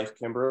ex-wife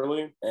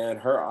Kimberly, and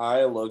her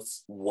eye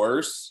looks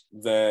worse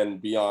than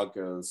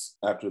Bianca's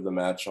after the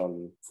match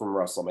from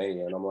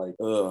WrestleMania. And I'm like,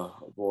 oh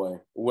boy.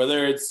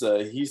 Whether it's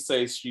a he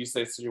say, she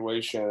say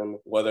situation,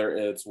 whether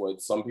it's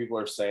what some people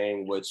are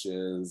saying, which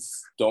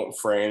is don't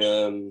frame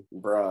him,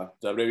 bruh,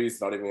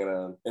 WWE's not even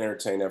gonna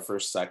entertain it for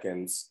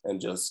seconds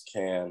and just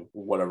can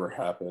whatever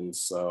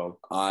happens. So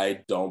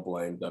I don't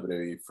blame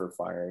WWE for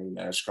firing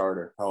Nash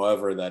Carter.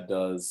 However, that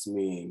does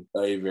mean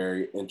a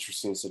very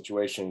interesting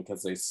situation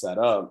because they set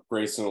up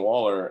Grayson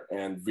Waller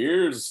and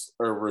Veer's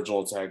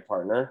original tag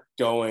partner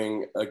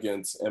going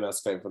against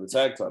MSK for the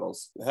tag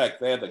titles. Heck,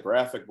 they had the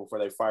graphic before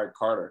they fired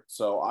Carter.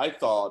 So I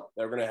thought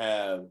they were going to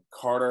have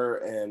Carter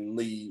and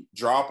Lee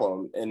drop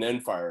them and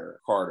then fire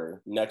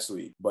Carter next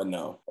week, but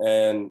no.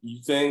 And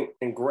you think,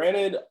 and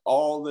granted,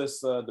 all this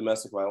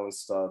domestic violence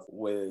stuff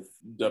with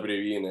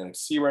WWE and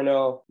NXT right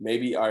now,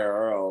 maybe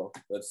IRL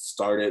that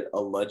started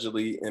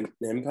allegedly in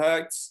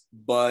Impact,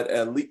 but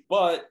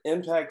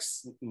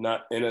Impact's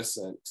not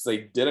innocent because they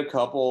did a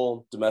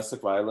couple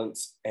domestic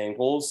violence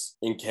angles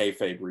in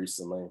kayfabe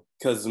recently.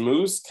 Because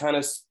Moose kind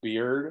of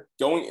speared,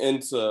 going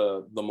into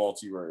the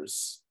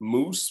multiverse,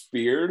 Moose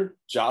speared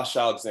Josh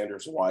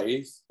Alexander's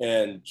wife,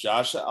 and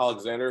Josh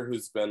Alexander,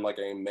 who's been like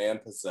a man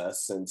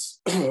possessed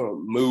since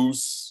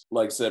Moose,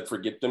 like said,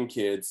 forget them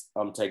kids,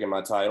 I'm taking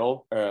my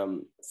title.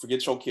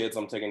 Forget your kids,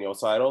 I'm taking your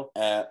title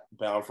at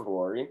Bound for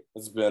Glory.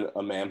 Has been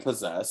a man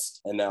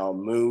possessed, and now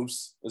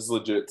Moose is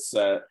legit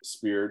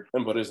speared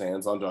and put his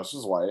hands on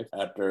Josh's wife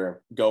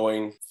after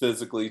going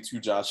physically to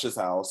Josh's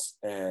house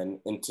and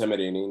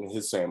intimidating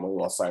his family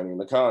while signing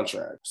the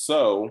contract.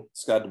 So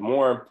Scott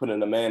D'Amore put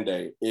in a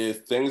mandate.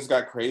 If things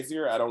got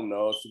crazier, I don't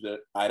know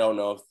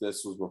if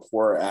this was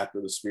before or after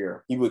the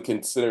spear. He would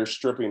consider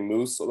stripping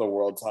Moose of the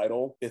world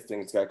title if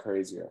things got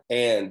crazier.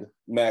 And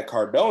Matt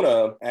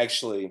Cardona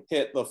actually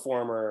hit the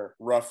former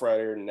Rough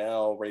Rider,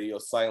 now Radio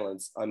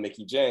Silence, on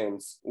Mickie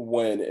James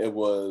when it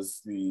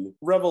was the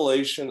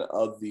revelation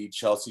of the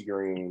Chelsea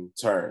Green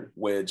turn,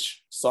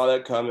 which saw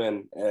that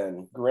coming.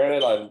 And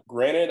granted,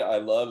 I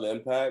love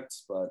Impact,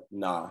 but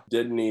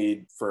didn't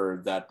need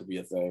for that to be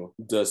a thing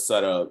to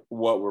set up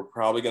what we're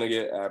probably going to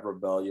get at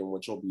Rebellion,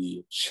 which will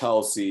be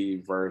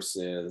Chelsea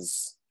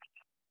versus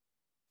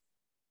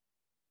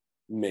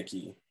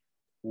Mickie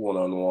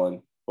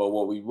one-on-one. But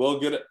what we will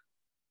get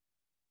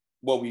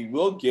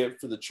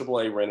for the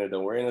AAA Reign of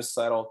Awareness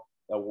title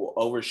that will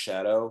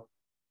overshadow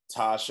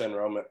Tasha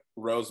and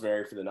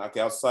Rosemary for the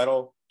Knockouts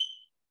title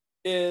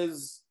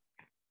is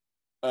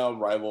a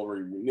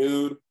rivalry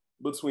renewed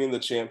between the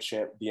champ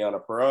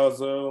Deonna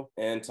Purrazzo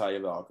and Taya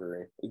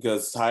Valkyrie,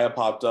 because Taya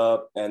popped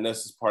up, and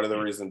this is part of the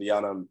reason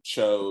Deonna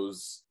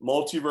chose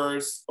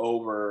Multiverse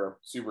over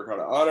Supercard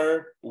of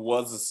Honor,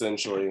 was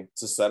essentially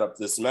to set up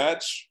this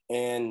match.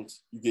 And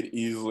you could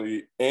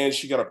easily, and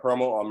she got a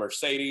promo on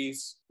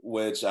Mercedes,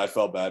 which I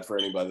felt bad for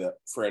anybody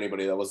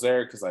that was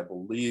there, because I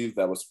believe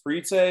that was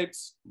pre-taped,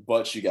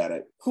 but she got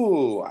it.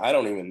 I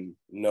don't even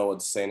know what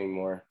to say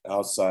anymore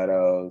outside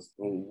of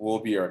we'll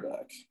be right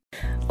back.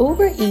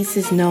 Uber Eats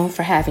is known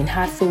for having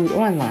hot food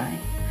online,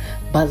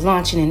 but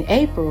launching in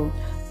April,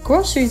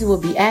 groceries will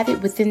be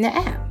added within the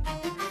app.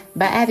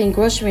 By adding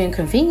grocery and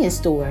convenience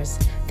stores,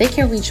 they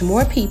can reach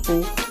more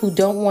people who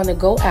don't want to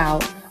go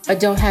out or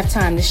don't have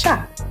time to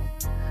shop.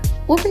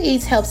 Uber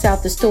Eats helps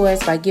out the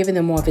stores by giving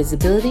them more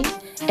visibility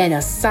and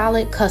a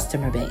solid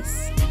customer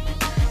base.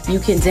 You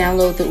can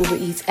download the Uber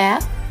Eats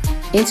app,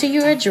 enter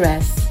your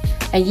address,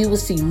 and you will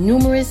see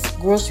numerous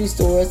grocery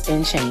stores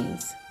and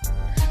chains.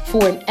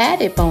 For an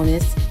added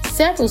bonus,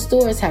 several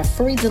stores have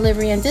free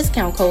delivery and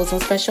discount codes on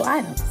special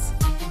items.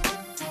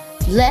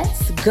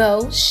 Let's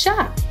go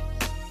shop.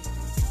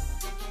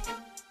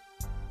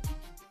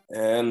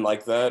 And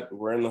like that,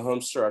 we're in the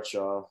home stretch,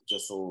 y'all.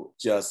 Just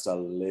a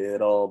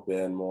little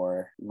bit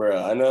more.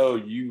 Bruh, I know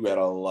you had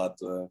a lot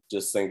to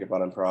just think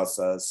about and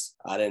process.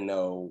 I didn't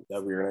know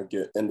that we were going to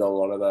get into a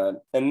lot of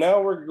that. And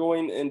now we're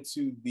going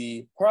into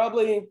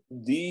probably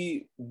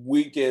the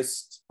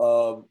weakest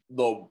of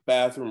the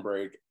bathroom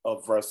break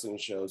of wrestling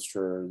shows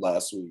for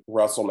last week,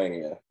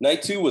 WrestleMania.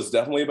 Night two was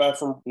definitely a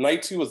bathroom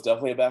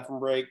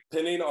break.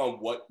 Depending on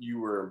what you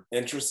were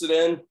interested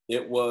in,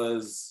 it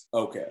was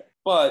okay.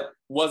 But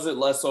was it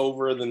less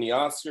over than the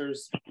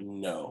Oscars?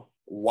 No.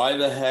 Why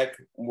the heck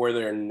were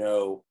there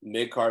no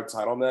mid-card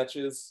title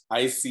matches?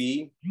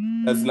 IC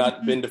has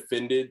not been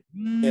defended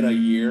in a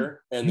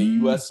year, and the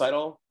U.S.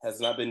 title has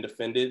not been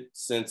defended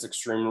since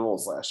Extreme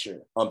Rules last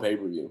year on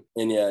pay-per-view.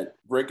 And yet,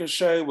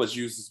 Ricochet was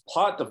used as a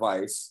plot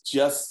device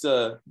just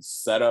to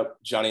set up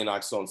Johnny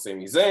Knoxville and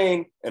Sami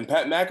Zayn, and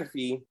Pat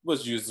McAfee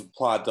was used as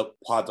a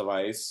plot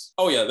device.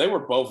 Oh yeah, they were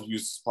both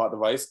used as a plot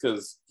device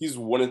because he's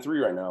 1-3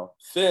 right now.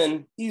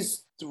 Finn,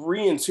 he's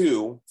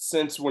 3-2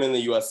 since winning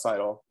the U.S.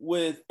 title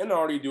and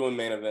already doing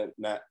main event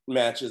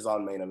matches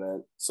on main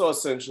event. So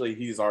essentially,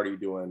 he's already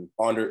doing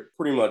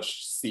pretty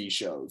much C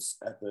shows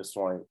at this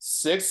point.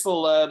 6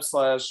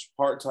 celeb /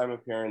 part-time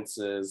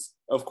appearances.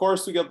 Of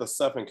course, we got the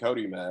Seth and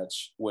Cody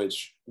match,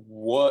 which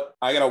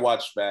I gotta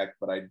watch back,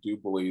 but I do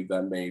believe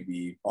that may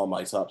be on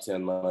my top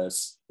 10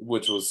 list,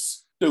 which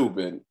was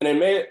stupid. And it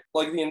made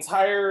like the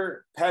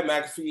entire Pat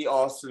McAfee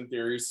Austin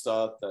Theory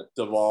stuff that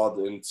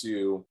devolved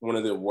into one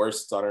of the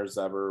worst stunners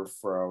ever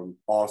from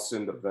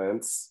Austin to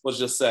Vince was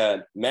just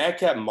sad.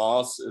 Madcap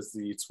Moss is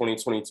the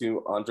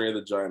 2022 Andre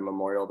the Giant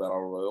Memorial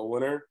Battle Royal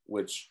winner,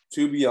 which,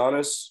 to be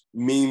honest,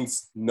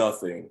 means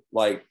nothing.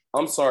 Like,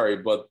 I'm sorry,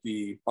 but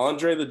the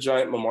Andre the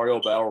Giant Memorial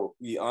Battle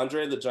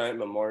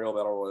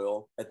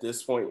Royal at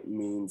this point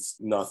means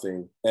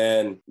nothing.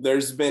 And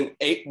there's been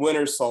 8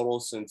 winners total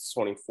since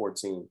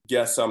 2014.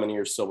 Guess how many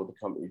are still with the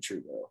company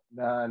trio?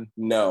 None.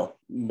 No.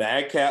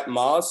 Madcap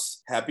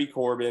Moss, Happy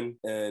Corbin,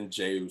 and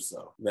Jey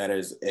Uso. That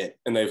is it.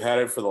 And they've had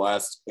it for the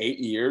last 8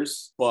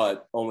 years,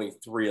 but only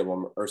 3 of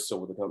them are still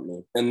with the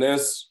company. And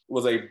this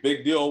was a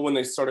big deal when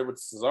they started with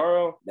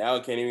Cesaro. Now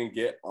it can't even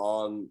get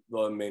on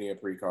the Mania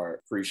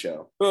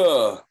pre-show.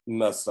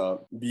 Messed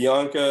up.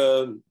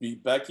 Bianca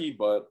beat Becky,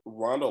 but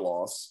Ronda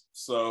lost.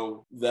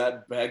 So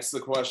that begs the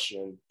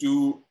question,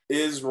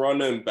 is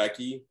Ronda and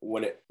Becky,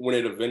 when it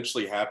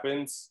eventually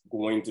happens,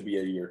 going to be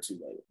a year too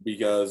late?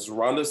 Because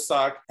Ronda's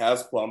stock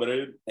has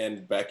plummeted,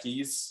 and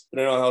Becky's,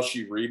 depending on how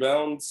she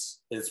rebounds,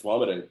 it's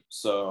plummeted.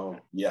 So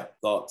yeah,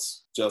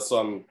 thoughts just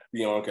on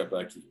Bianca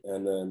Becky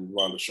and then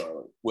Ronda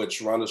Charlotte,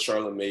 which Ronda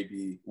Charlotte may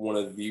be one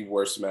of the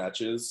worst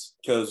matches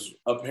because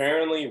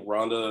apparently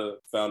Ronda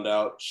found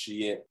out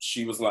she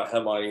was not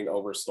headlining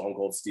over Stone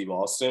Cold Steve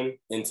Austin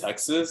in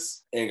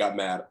Texas and got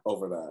mad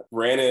over that.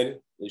 Granted,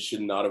 they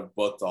should not have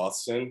booked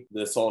Austin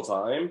this whole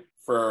time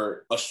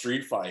for a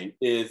street fight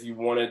if you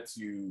wanted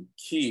to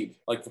keep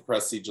like the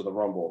prestige of the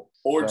Rumble,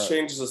 or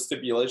change the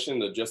stipulation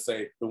to just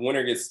say the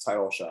winner gets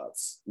title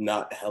shots,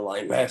 not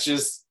headline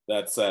matches.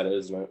 That's sad,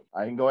 isn't it?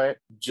 I can go ahead.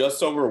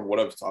 Just over what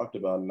I've talked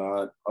about,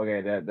 not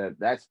okay.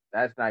 That's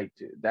night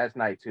 2. That's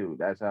night 2.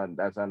 That's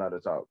another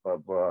talk. But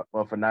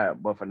for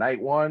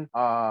night 1,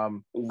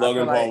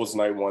 Logan Paul was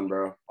night 1,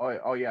 bro.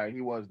 Oh yeah,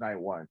 he was night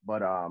 1.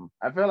 But I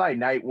feel like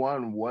night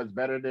 1 was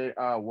better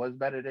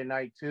than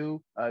night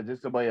 2.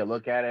 Just the way you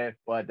look at it.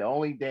 But the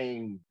only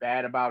thing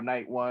bad about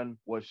night 1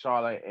 was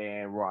Charlotte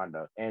and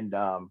Ronda. And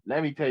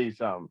let me tell you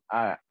something.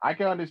 I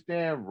can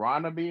understand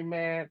Ronda being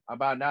mad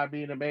about not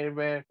being the main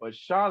event, but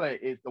Charlotte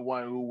is the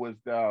one who was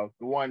the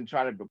one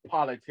trying to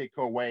politic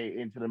her way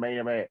into the main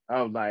event.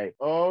 I was like,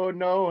 oh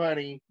no,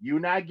 honey,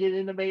 you're not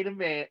getting the main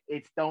event.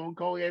 It's Stone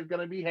Cold that's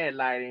gonna be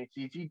headlining.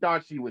 She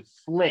thought she was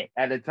slick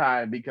at the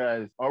time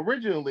because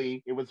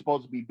originally it was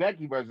supposed to be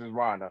Becky versus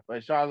Ronda,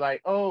 but Charlotte's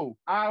like, oh,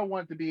 I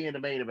want to be in the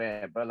main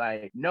event, but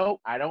like,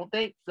 nope, I don't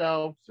think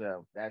so.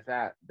 So that's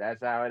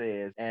how it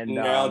is. And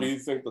now, do you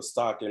think the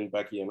stock in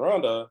Becky and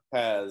Ronda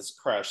has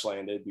crash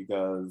landed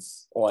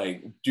because,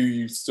 like, do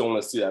you still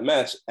want to see that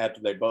match after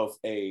they both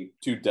ate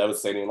 2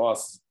 devastating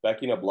losses?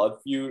 Becky in a blood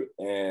feud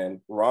and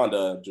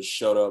Ronda just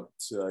showed up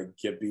to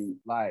get beat.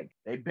 Like,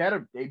 they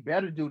better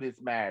do this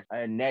match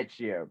next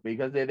year,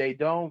 because if they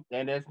don't,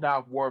 then it's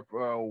not worth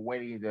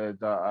waiting to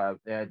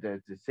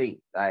see.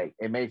 Like,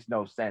 it makes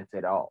no sense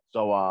at all.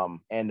 So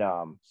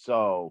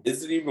so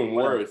is it even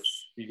worth?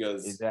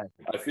 Because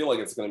exactly. I feel like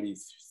it's going to be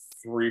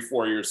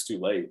 3-4 years too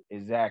late.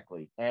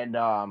 Exactly. And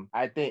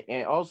I think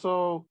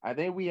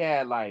we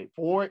had like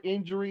 4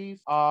 injuries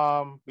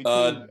Don't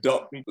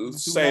between the two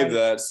save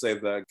nights.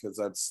 that because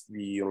that's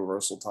the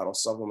Universal title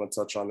stuff I'm gonna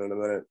touch on in a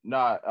minute.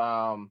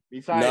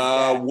 Besides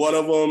that, One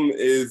of them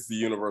is the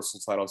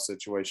Universal title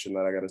situation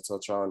that I got to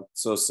touch on.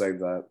 So save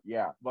that.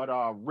 yeah, but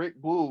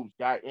Rick Boogs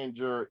got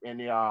injured in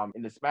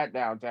the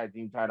SmackDown Tag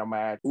Team title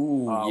match.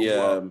 Ooh,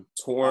 yeah,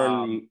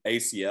 torn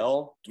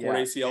ACL, and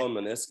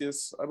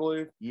meniscus, I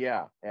believe.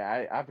 yeah,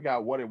 I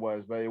forgot what it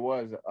was, but it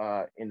was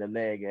in the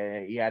leg,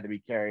 and he had to be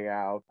carried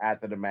out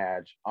after the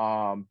match.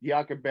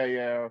 Bianca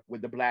Belair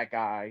with the black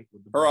eye.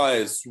 Her eye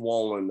is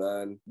swollen,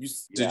 man.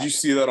 Did you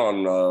see that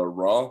on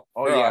Raw?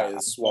 Oh, Her yeah, eye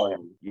is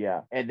swollen.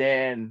 Yeah, and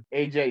then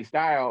AJ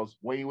Styles,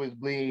 when he was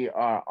bleeding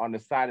on the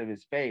side of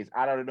his face,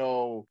 I don't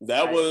know.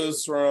 That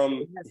was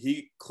from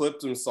he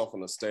clipped himself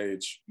on the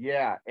stage.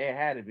 Yeah, it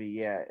had to be.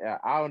 Yeah,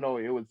 I don't know.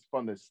 It was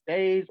from the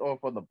stage or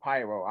from the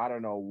pyro. I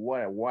don't know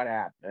what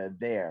happened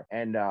there.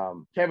 And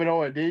Kevin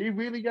Owens, did he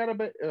really got a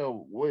back?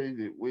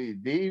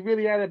 Did he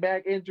really have a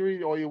back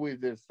injury, or he was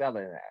just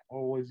selling that?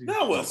 Or was he?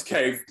 That was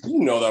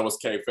kayfabe. That was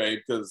kayfabe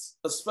because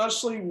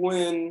especially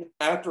when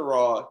after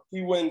Raw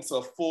he went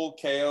to full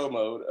KO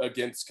mode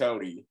against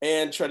Cody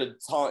and tried to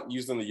taunt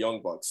using the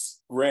Young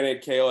Bucks.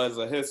 Granted, KO has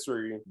a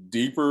history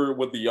deeper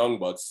with the Young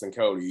Bucks than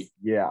Cody.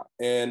 Yeah.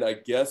 And I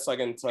guess I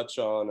can touch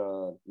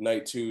on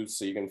night 2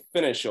 so you can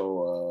finish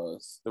the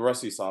rest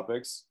of these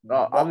topics.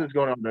 I'm just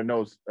going on the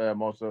notes,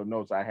 most of the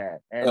notes I had.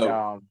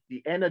 And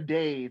the end of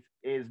days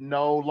is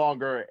no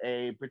longer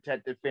a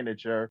protected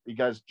finisher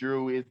because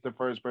Drew is the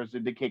first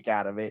person to kick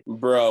out of it.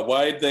 Bro,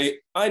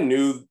 I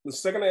knew the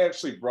second I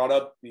actually brought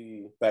up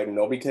the fact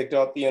nobody kicked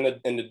out the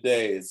end of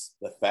days,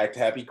 the fact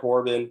Happy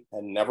Corbin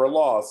had never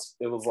lost,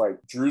 it was like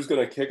Drew's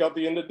going to kick out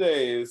the end of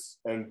days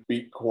and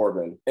beat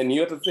Corbin. And you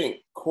have to think,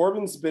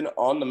 Corbin's been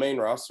on the main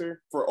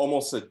roster for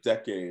almost a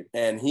decade.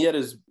 And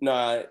he's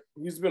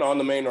been on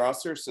the main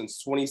roster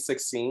since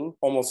 2016,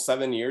 almost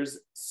 7 years,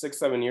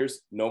 6-7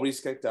 years.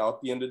 Nobody's kicked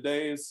out the end of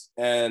days.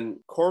 And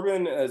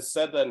Corbin has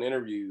said that in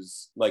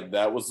interviews, like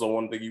that was the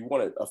one thing he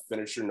wanted, a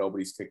finisher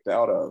nobody's kicked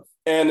out of.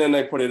 And then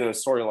they put it in a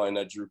storyline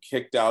that Drew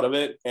kicked out of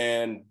it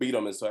and beat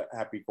him as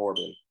Happy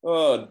Corbin.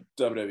 Oh,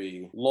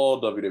 WWE.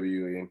 Lol,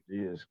 WWE.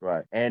 Jesus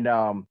Christ. And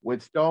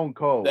with Stone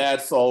Cold.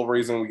 That's the whole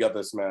reason we got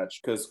this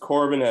match, because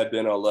Corbin had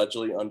been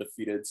allegedly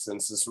undefeated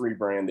since this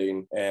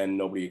rebranding and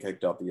nobody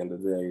kicked out the end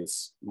of the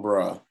days.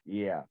 Bruh.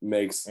 Yeah.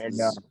 Makes and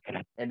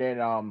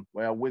then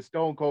with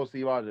Stone Cold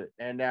Steve Austin,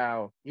 and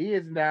now he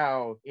is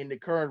now in the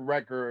current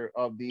record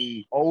of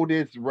the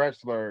oldest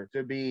wrestler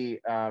to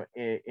be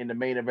in the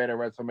main event of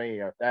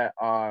WrestleMania.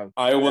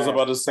 I was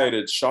about to say,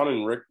 did Shawn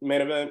and Rick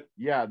main event?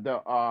 Yeah,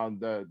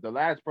 the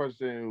last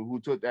person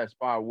who took that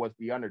spot was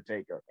The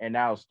Undertaker, and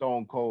now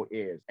Stone Cold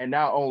is. And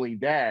not only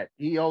that,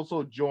 he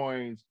also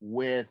joins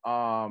with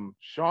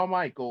Shawn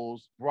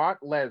Michaels, Brock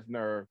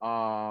Lesnar,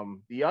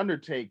 The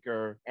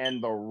Undertaker,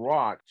 and The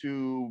Rock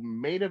to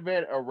main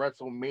event of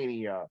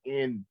WrestleMania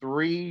in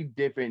 3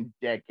 different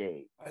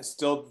decades. I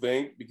still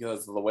think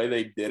because of the way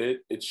they did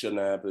it, it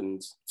shouldn't have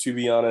happened. To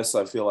be honest,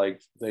 I feel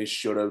like they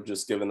should have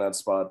just given that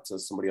spot to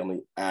somebody on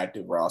the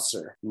active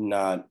roster,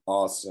 not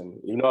Austin.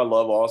 Even though I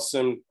love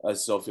Austin, I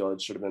still feel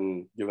it should have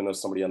been given to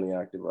somebody on the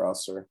active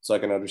roster. So I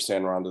can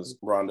understand Ronda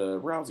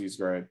Rousey's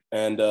great.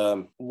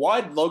 And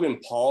why'd Logan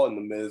Paul and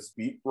The Miz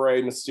beat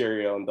Rey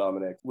Mysterio and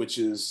Dominic, which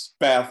is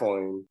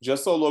baffling.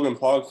 Just so Logan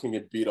Paul can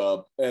get beat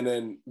up and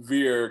then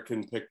Veer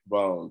can pick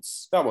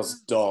bones. That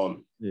was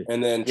dumb. Yeah.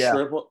 And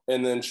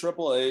then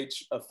Triple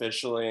H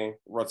officially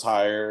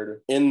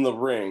retired in the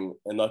ring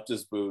and left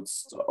his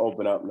boots to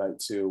open up night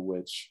 2,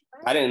 which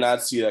I did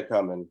not see that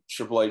coming.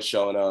 Triple H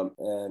showing up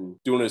and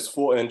doing his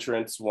full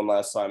entrance one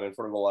last time in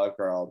front of a live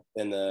crowd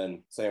and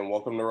then saying,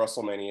 "Welcome to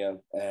WrestleMania,"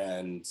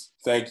 and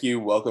 "Thank you,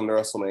 welcome to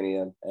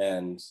WrestleMania,"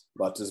 and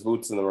left his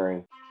boots in the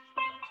ring.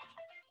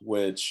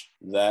 Which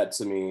that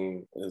to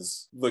me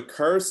is the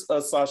curse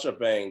of Sasha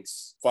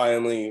Banks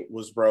finally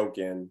was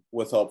broken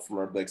with help from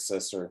her big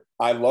sister.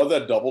 I love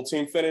that double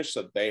team finish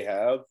that they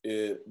have,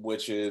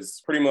 which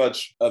is pretty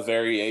much a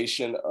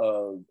variation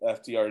of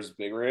FTR's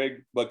Big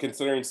Rig. But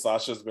considering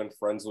Sasha's been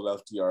friends with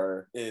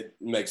FTR, it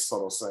makes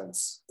total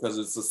sense because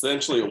it's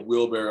essentially a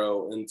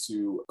wheelbarrow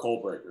into a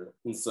cold breaker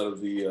instead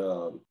of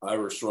the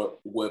Irish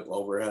whip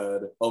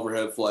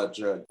overhead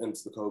flapjack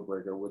into the code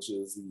breaker, which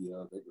is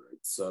the Big Rig.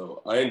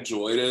 So I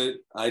enjoyed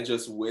it. I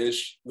just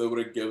wish they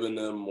would have given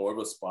them more of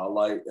a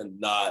spotlight and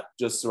not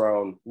just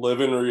thrown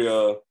Liv and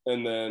Rhea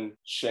and then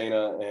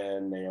Shayna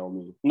and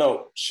Naomi.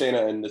 No,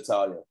 Shayna and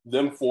Natalya.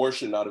 Them 4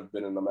 should not have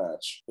been in the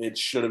match. It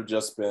should have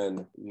just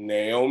been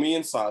Naomi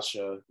and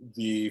Sasha,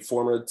 the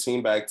former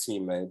Team Back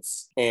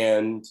teammates,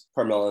 and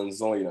Carmella and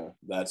Zelina.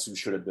 That's who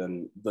should have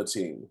been the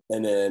team.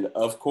 And then,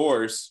 of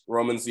course,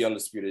 Roman's the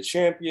undisputed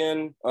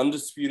champion,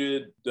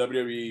 undisputed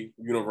WWE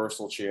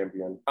Universal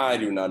Champion. I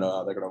do not know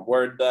how they're going to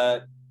word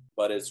that.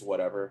 but it's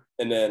whatever.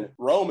 And then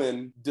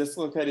Roman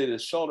dislocated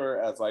his shoulder,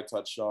 as I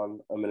touched on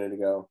a minute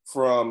ago,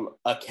 from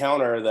a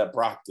counter that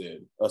Brock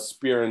did, a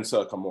spear into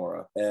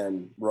Kimura,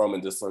 and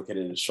Roman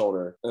dislocated his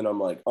shoulder. And I'm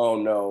like,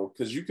 oh no,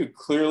 because you could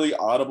clearly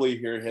audibly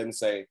hear him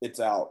say, it's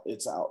out,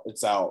 it's out,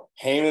 it's out.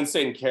 Heyman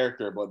stayed in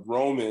character, but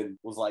Roman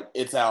was like,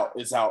 it's out,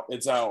 it's out,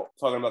 it's out,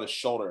 talking about his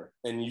shoulder.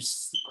 And you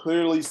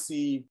clearly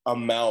see a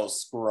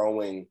mouse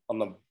growing on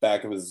the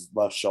back of his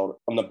left shoulder,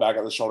 on the back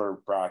of the shoulder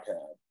Brock had,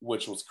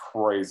 which was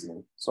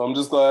crazy. So I'm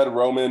just glad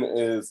Roman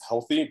is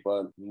healthy,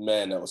 but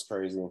man, that was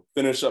crazy.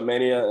 Finish up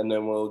Mania, and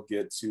then we'll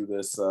get to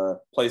this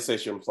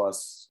PlayStation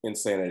Plus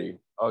insanity.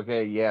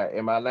 Okay, yeah.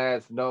 In my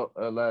last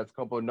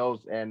couple of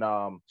notes, and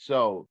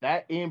so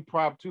that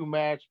impromptu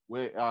match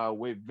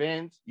with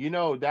Vince,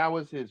 that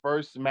was his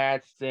first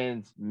match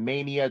since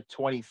Mania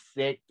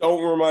 26.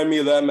 Don't remind me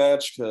of that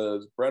match,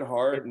 because Bret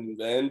Hart and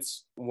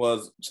Vince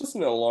was just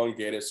an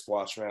elongated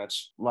squash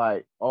match.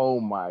 Like, oh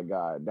my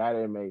God, that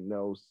didn't make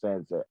no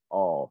sense at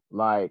all.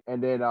 Like,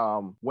 and then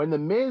when the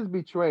Miz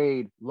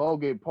betrayed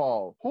Logan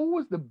Paul, who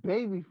was the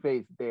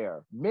babyface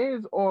there,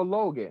 Miz or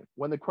Logan?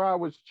 When the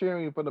crowd was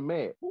cheering for the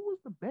Miz, who was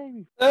the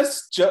baby?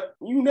 That's just,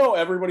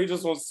 everybody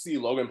just wants to see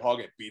Logan Paul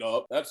get beat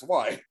up. That's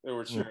why they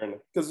were cheering,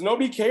 because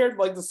nobody cared.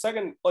 Like the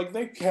second, like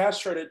they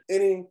castrated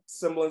any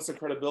semblance of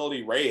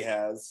credibility Ray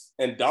has,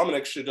 and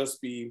Dominic should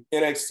just be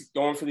NXT,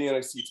 going for the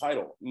NXT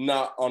title,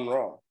 not on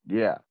Raw.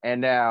 Yeah,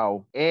 and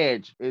now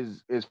Edge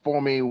is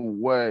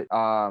forming what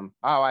how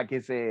I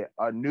can say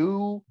a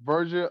new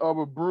version of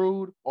a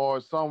Brood, or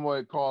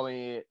someone calling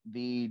it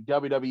the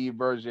WWE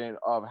version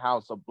of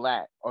House of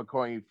Black,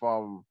 according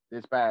from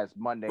this past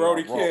Monday.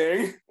 Brody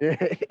King.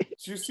 Did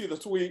you see the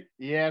tweet?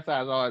 Yes,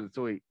 I saw the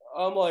tweet.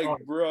 I'm like,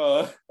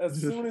 bruh,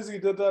 as soon as he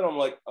did that, I'm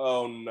like,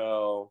 oh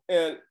no.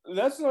 And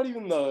that's not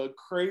even the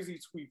crazy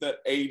tweet that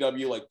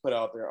AEW put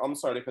out there. I'm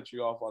sorry to cut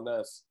you off on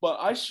this, but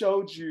I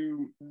showed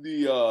you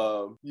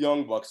the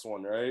Young Bucks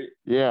one, right?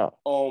 Yeah.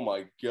 Oh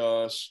my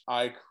gosh,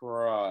 I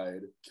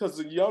cried. Because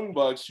the Young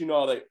Bucks,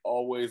 how they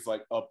always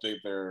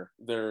update their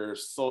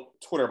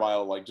Twitter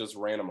bio just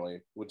randomly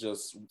with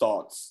just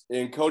thoughts.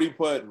 And Cody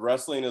put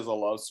wrestling is a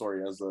love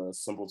story as a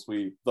simple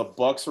tweet. The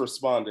Bucks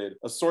responded,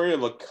 the story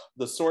of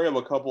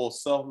a couple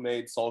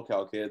self-made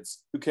SoulCal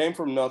kids who came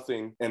from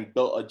nothing and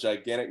built a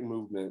gigantic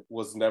movement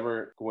was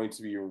never going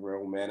to be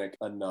romantic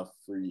enough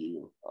for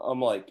you. I'm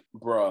like,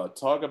 bruh,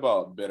 talk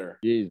about bitter.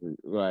 Jesus,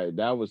 right.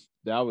 That was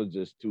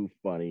just too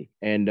funny.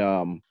 And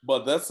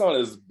but that's not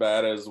as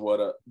bad as what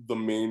the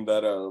meme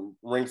that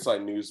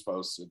Ringside News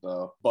posted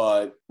though.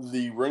 But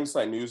the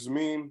Ringside News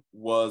meme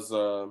was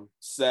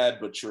sad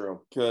but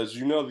true, because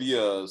the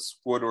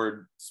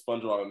Squidward,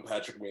 SpongeBob, and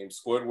Patrick meme.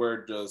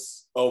 Squidward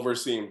just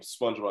overseeing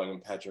SpongeBob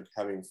and Patrick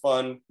having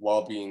fun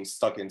while being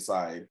stuck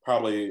inside.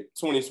 Probably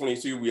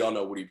 2022, we all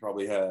know what he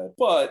probably had.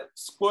 But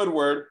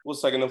Squidward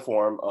was taking the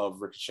form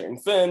of Ricochet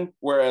and Finn,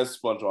 whereas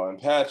SpongeBob and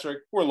Patrick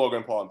were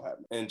Logan Paul and Pat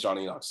and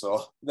Johnny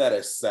Knoxville. That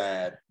is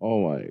sad.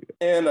 Oh my God.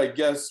 And I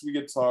guess we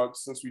could talk,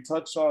 since we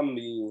touched on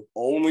the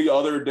only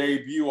other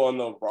debut on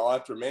the Raw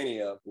after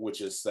Mania,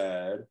 which is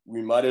sad,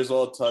 we might as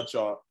well touch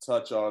on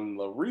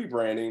the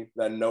rebranding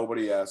that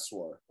nobody asked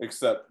for,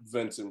 except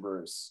Vince and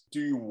Bruce. Do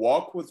you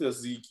walk with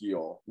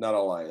Ezekiel, not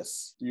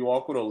Elias? Do you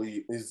walk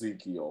with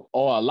Ezekiel?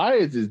 Oh,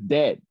 Elias is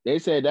dead. They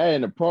said that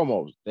in the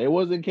promos. They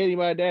wasn't kidding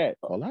about that.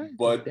 Elias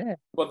is dead.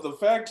 But the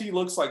fact he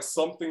looks like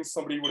something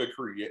somebody would have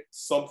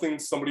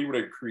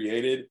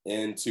created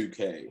in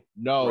 2K.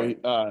 No,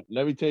 right.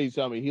 Let me tell you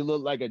something. He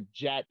looked like a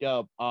jacked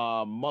up,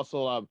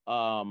 muscle up,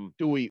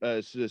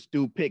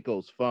 Stu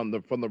Pickles from the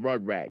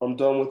Rugrats. I'm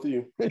done with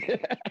you.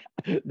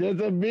 There's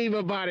a meme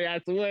about it, I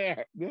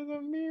swear.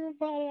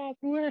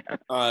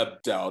 I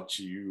doubt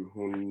you.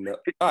 No,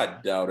 I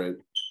doubt it.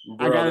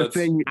 Bro, I gotta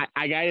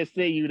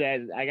say you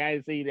that meme. I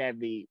gotta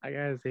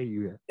say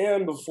you that.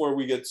 And before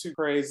we get too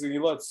crazy,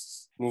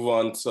 let's move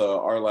on to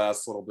our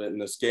last little bit in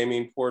this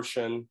gaming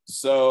portion.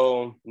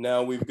 So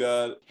now we've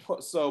got,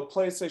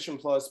 PlayStation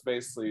Plus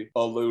basically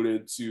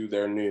alluded to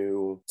their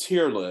new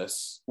tier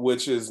list,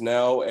 which is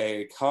now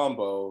a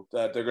combo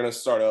that they're going to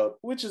start up,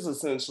 which is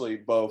essentially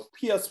both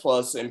PS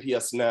Plus and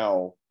PS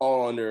Now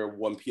all under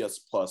one PS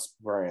Plus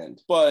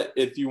brand. But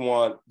if you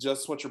want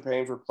just what you're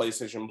paying for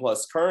PlayStation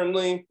Plus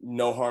currently,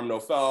 no harm, no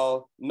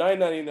foul,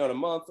 $9.99 a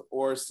month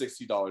or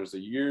 $60 a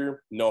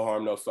year, no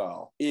harm, no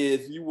foul.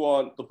 If you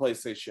want the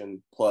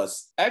PlayStation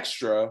Plus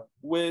Extra,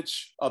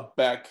 which a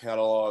back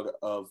catalog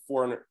of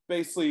 400,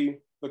 basically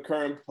the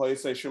current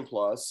PlayStation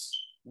Plus,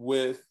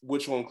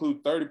 which will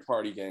include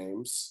third-party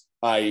games,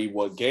 i.e.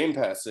 what Game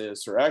Pass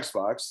is for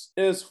Xbox,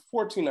 is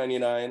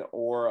 $14.99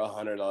 or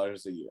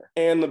 $100 a year.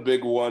 And the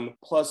big one,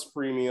 Plus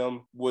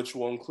Premium, which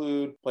will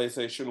include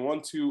PlayStation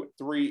 1, 2,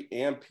 3,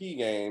 and P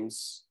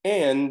games,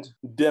 and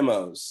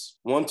demos.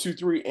 1, 2,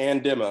 3,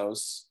 and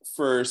demos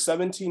for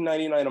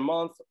 $17.99 a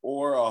month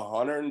or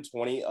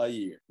 $120 a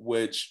year,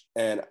 which,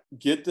 and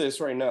get this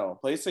right now,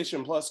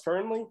 PlayStation Plus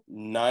currently,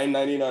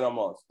 $9.99 a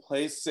month.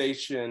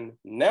 PlayStation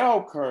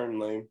Now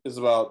currently is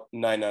about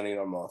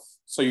 $9.99 a month.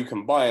 So you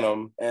combine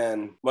them, and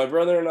And my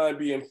brother and I,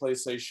 being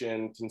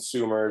PlayStation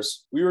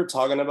consumers, we were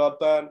talking about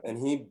that, and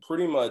he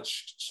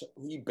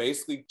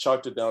basically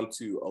chalked it down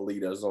to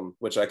elitism,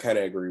 which I kind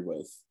of agree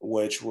with,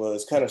 which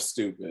was kind of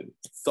stupid.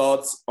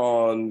 Thoughts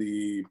on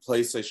the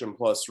PlayStation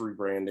Plus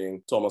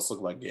rebranding to almost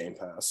look like Game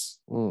Pass?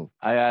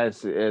 I gotta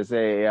say,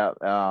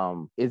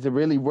 is it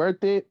really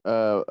worth it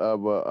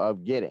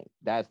of getting?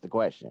 That's the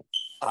question.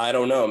 I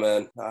don't know,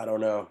 man. I don't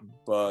know.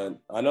 But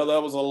I know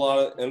that was a lot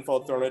of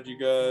info thrown at you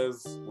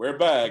guys. We're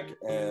back.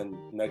 And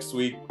next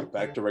week,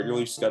 back to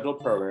regularly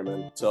scheduled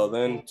programming. Till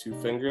then, two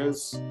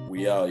fingers.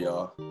 We out,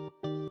 y'all.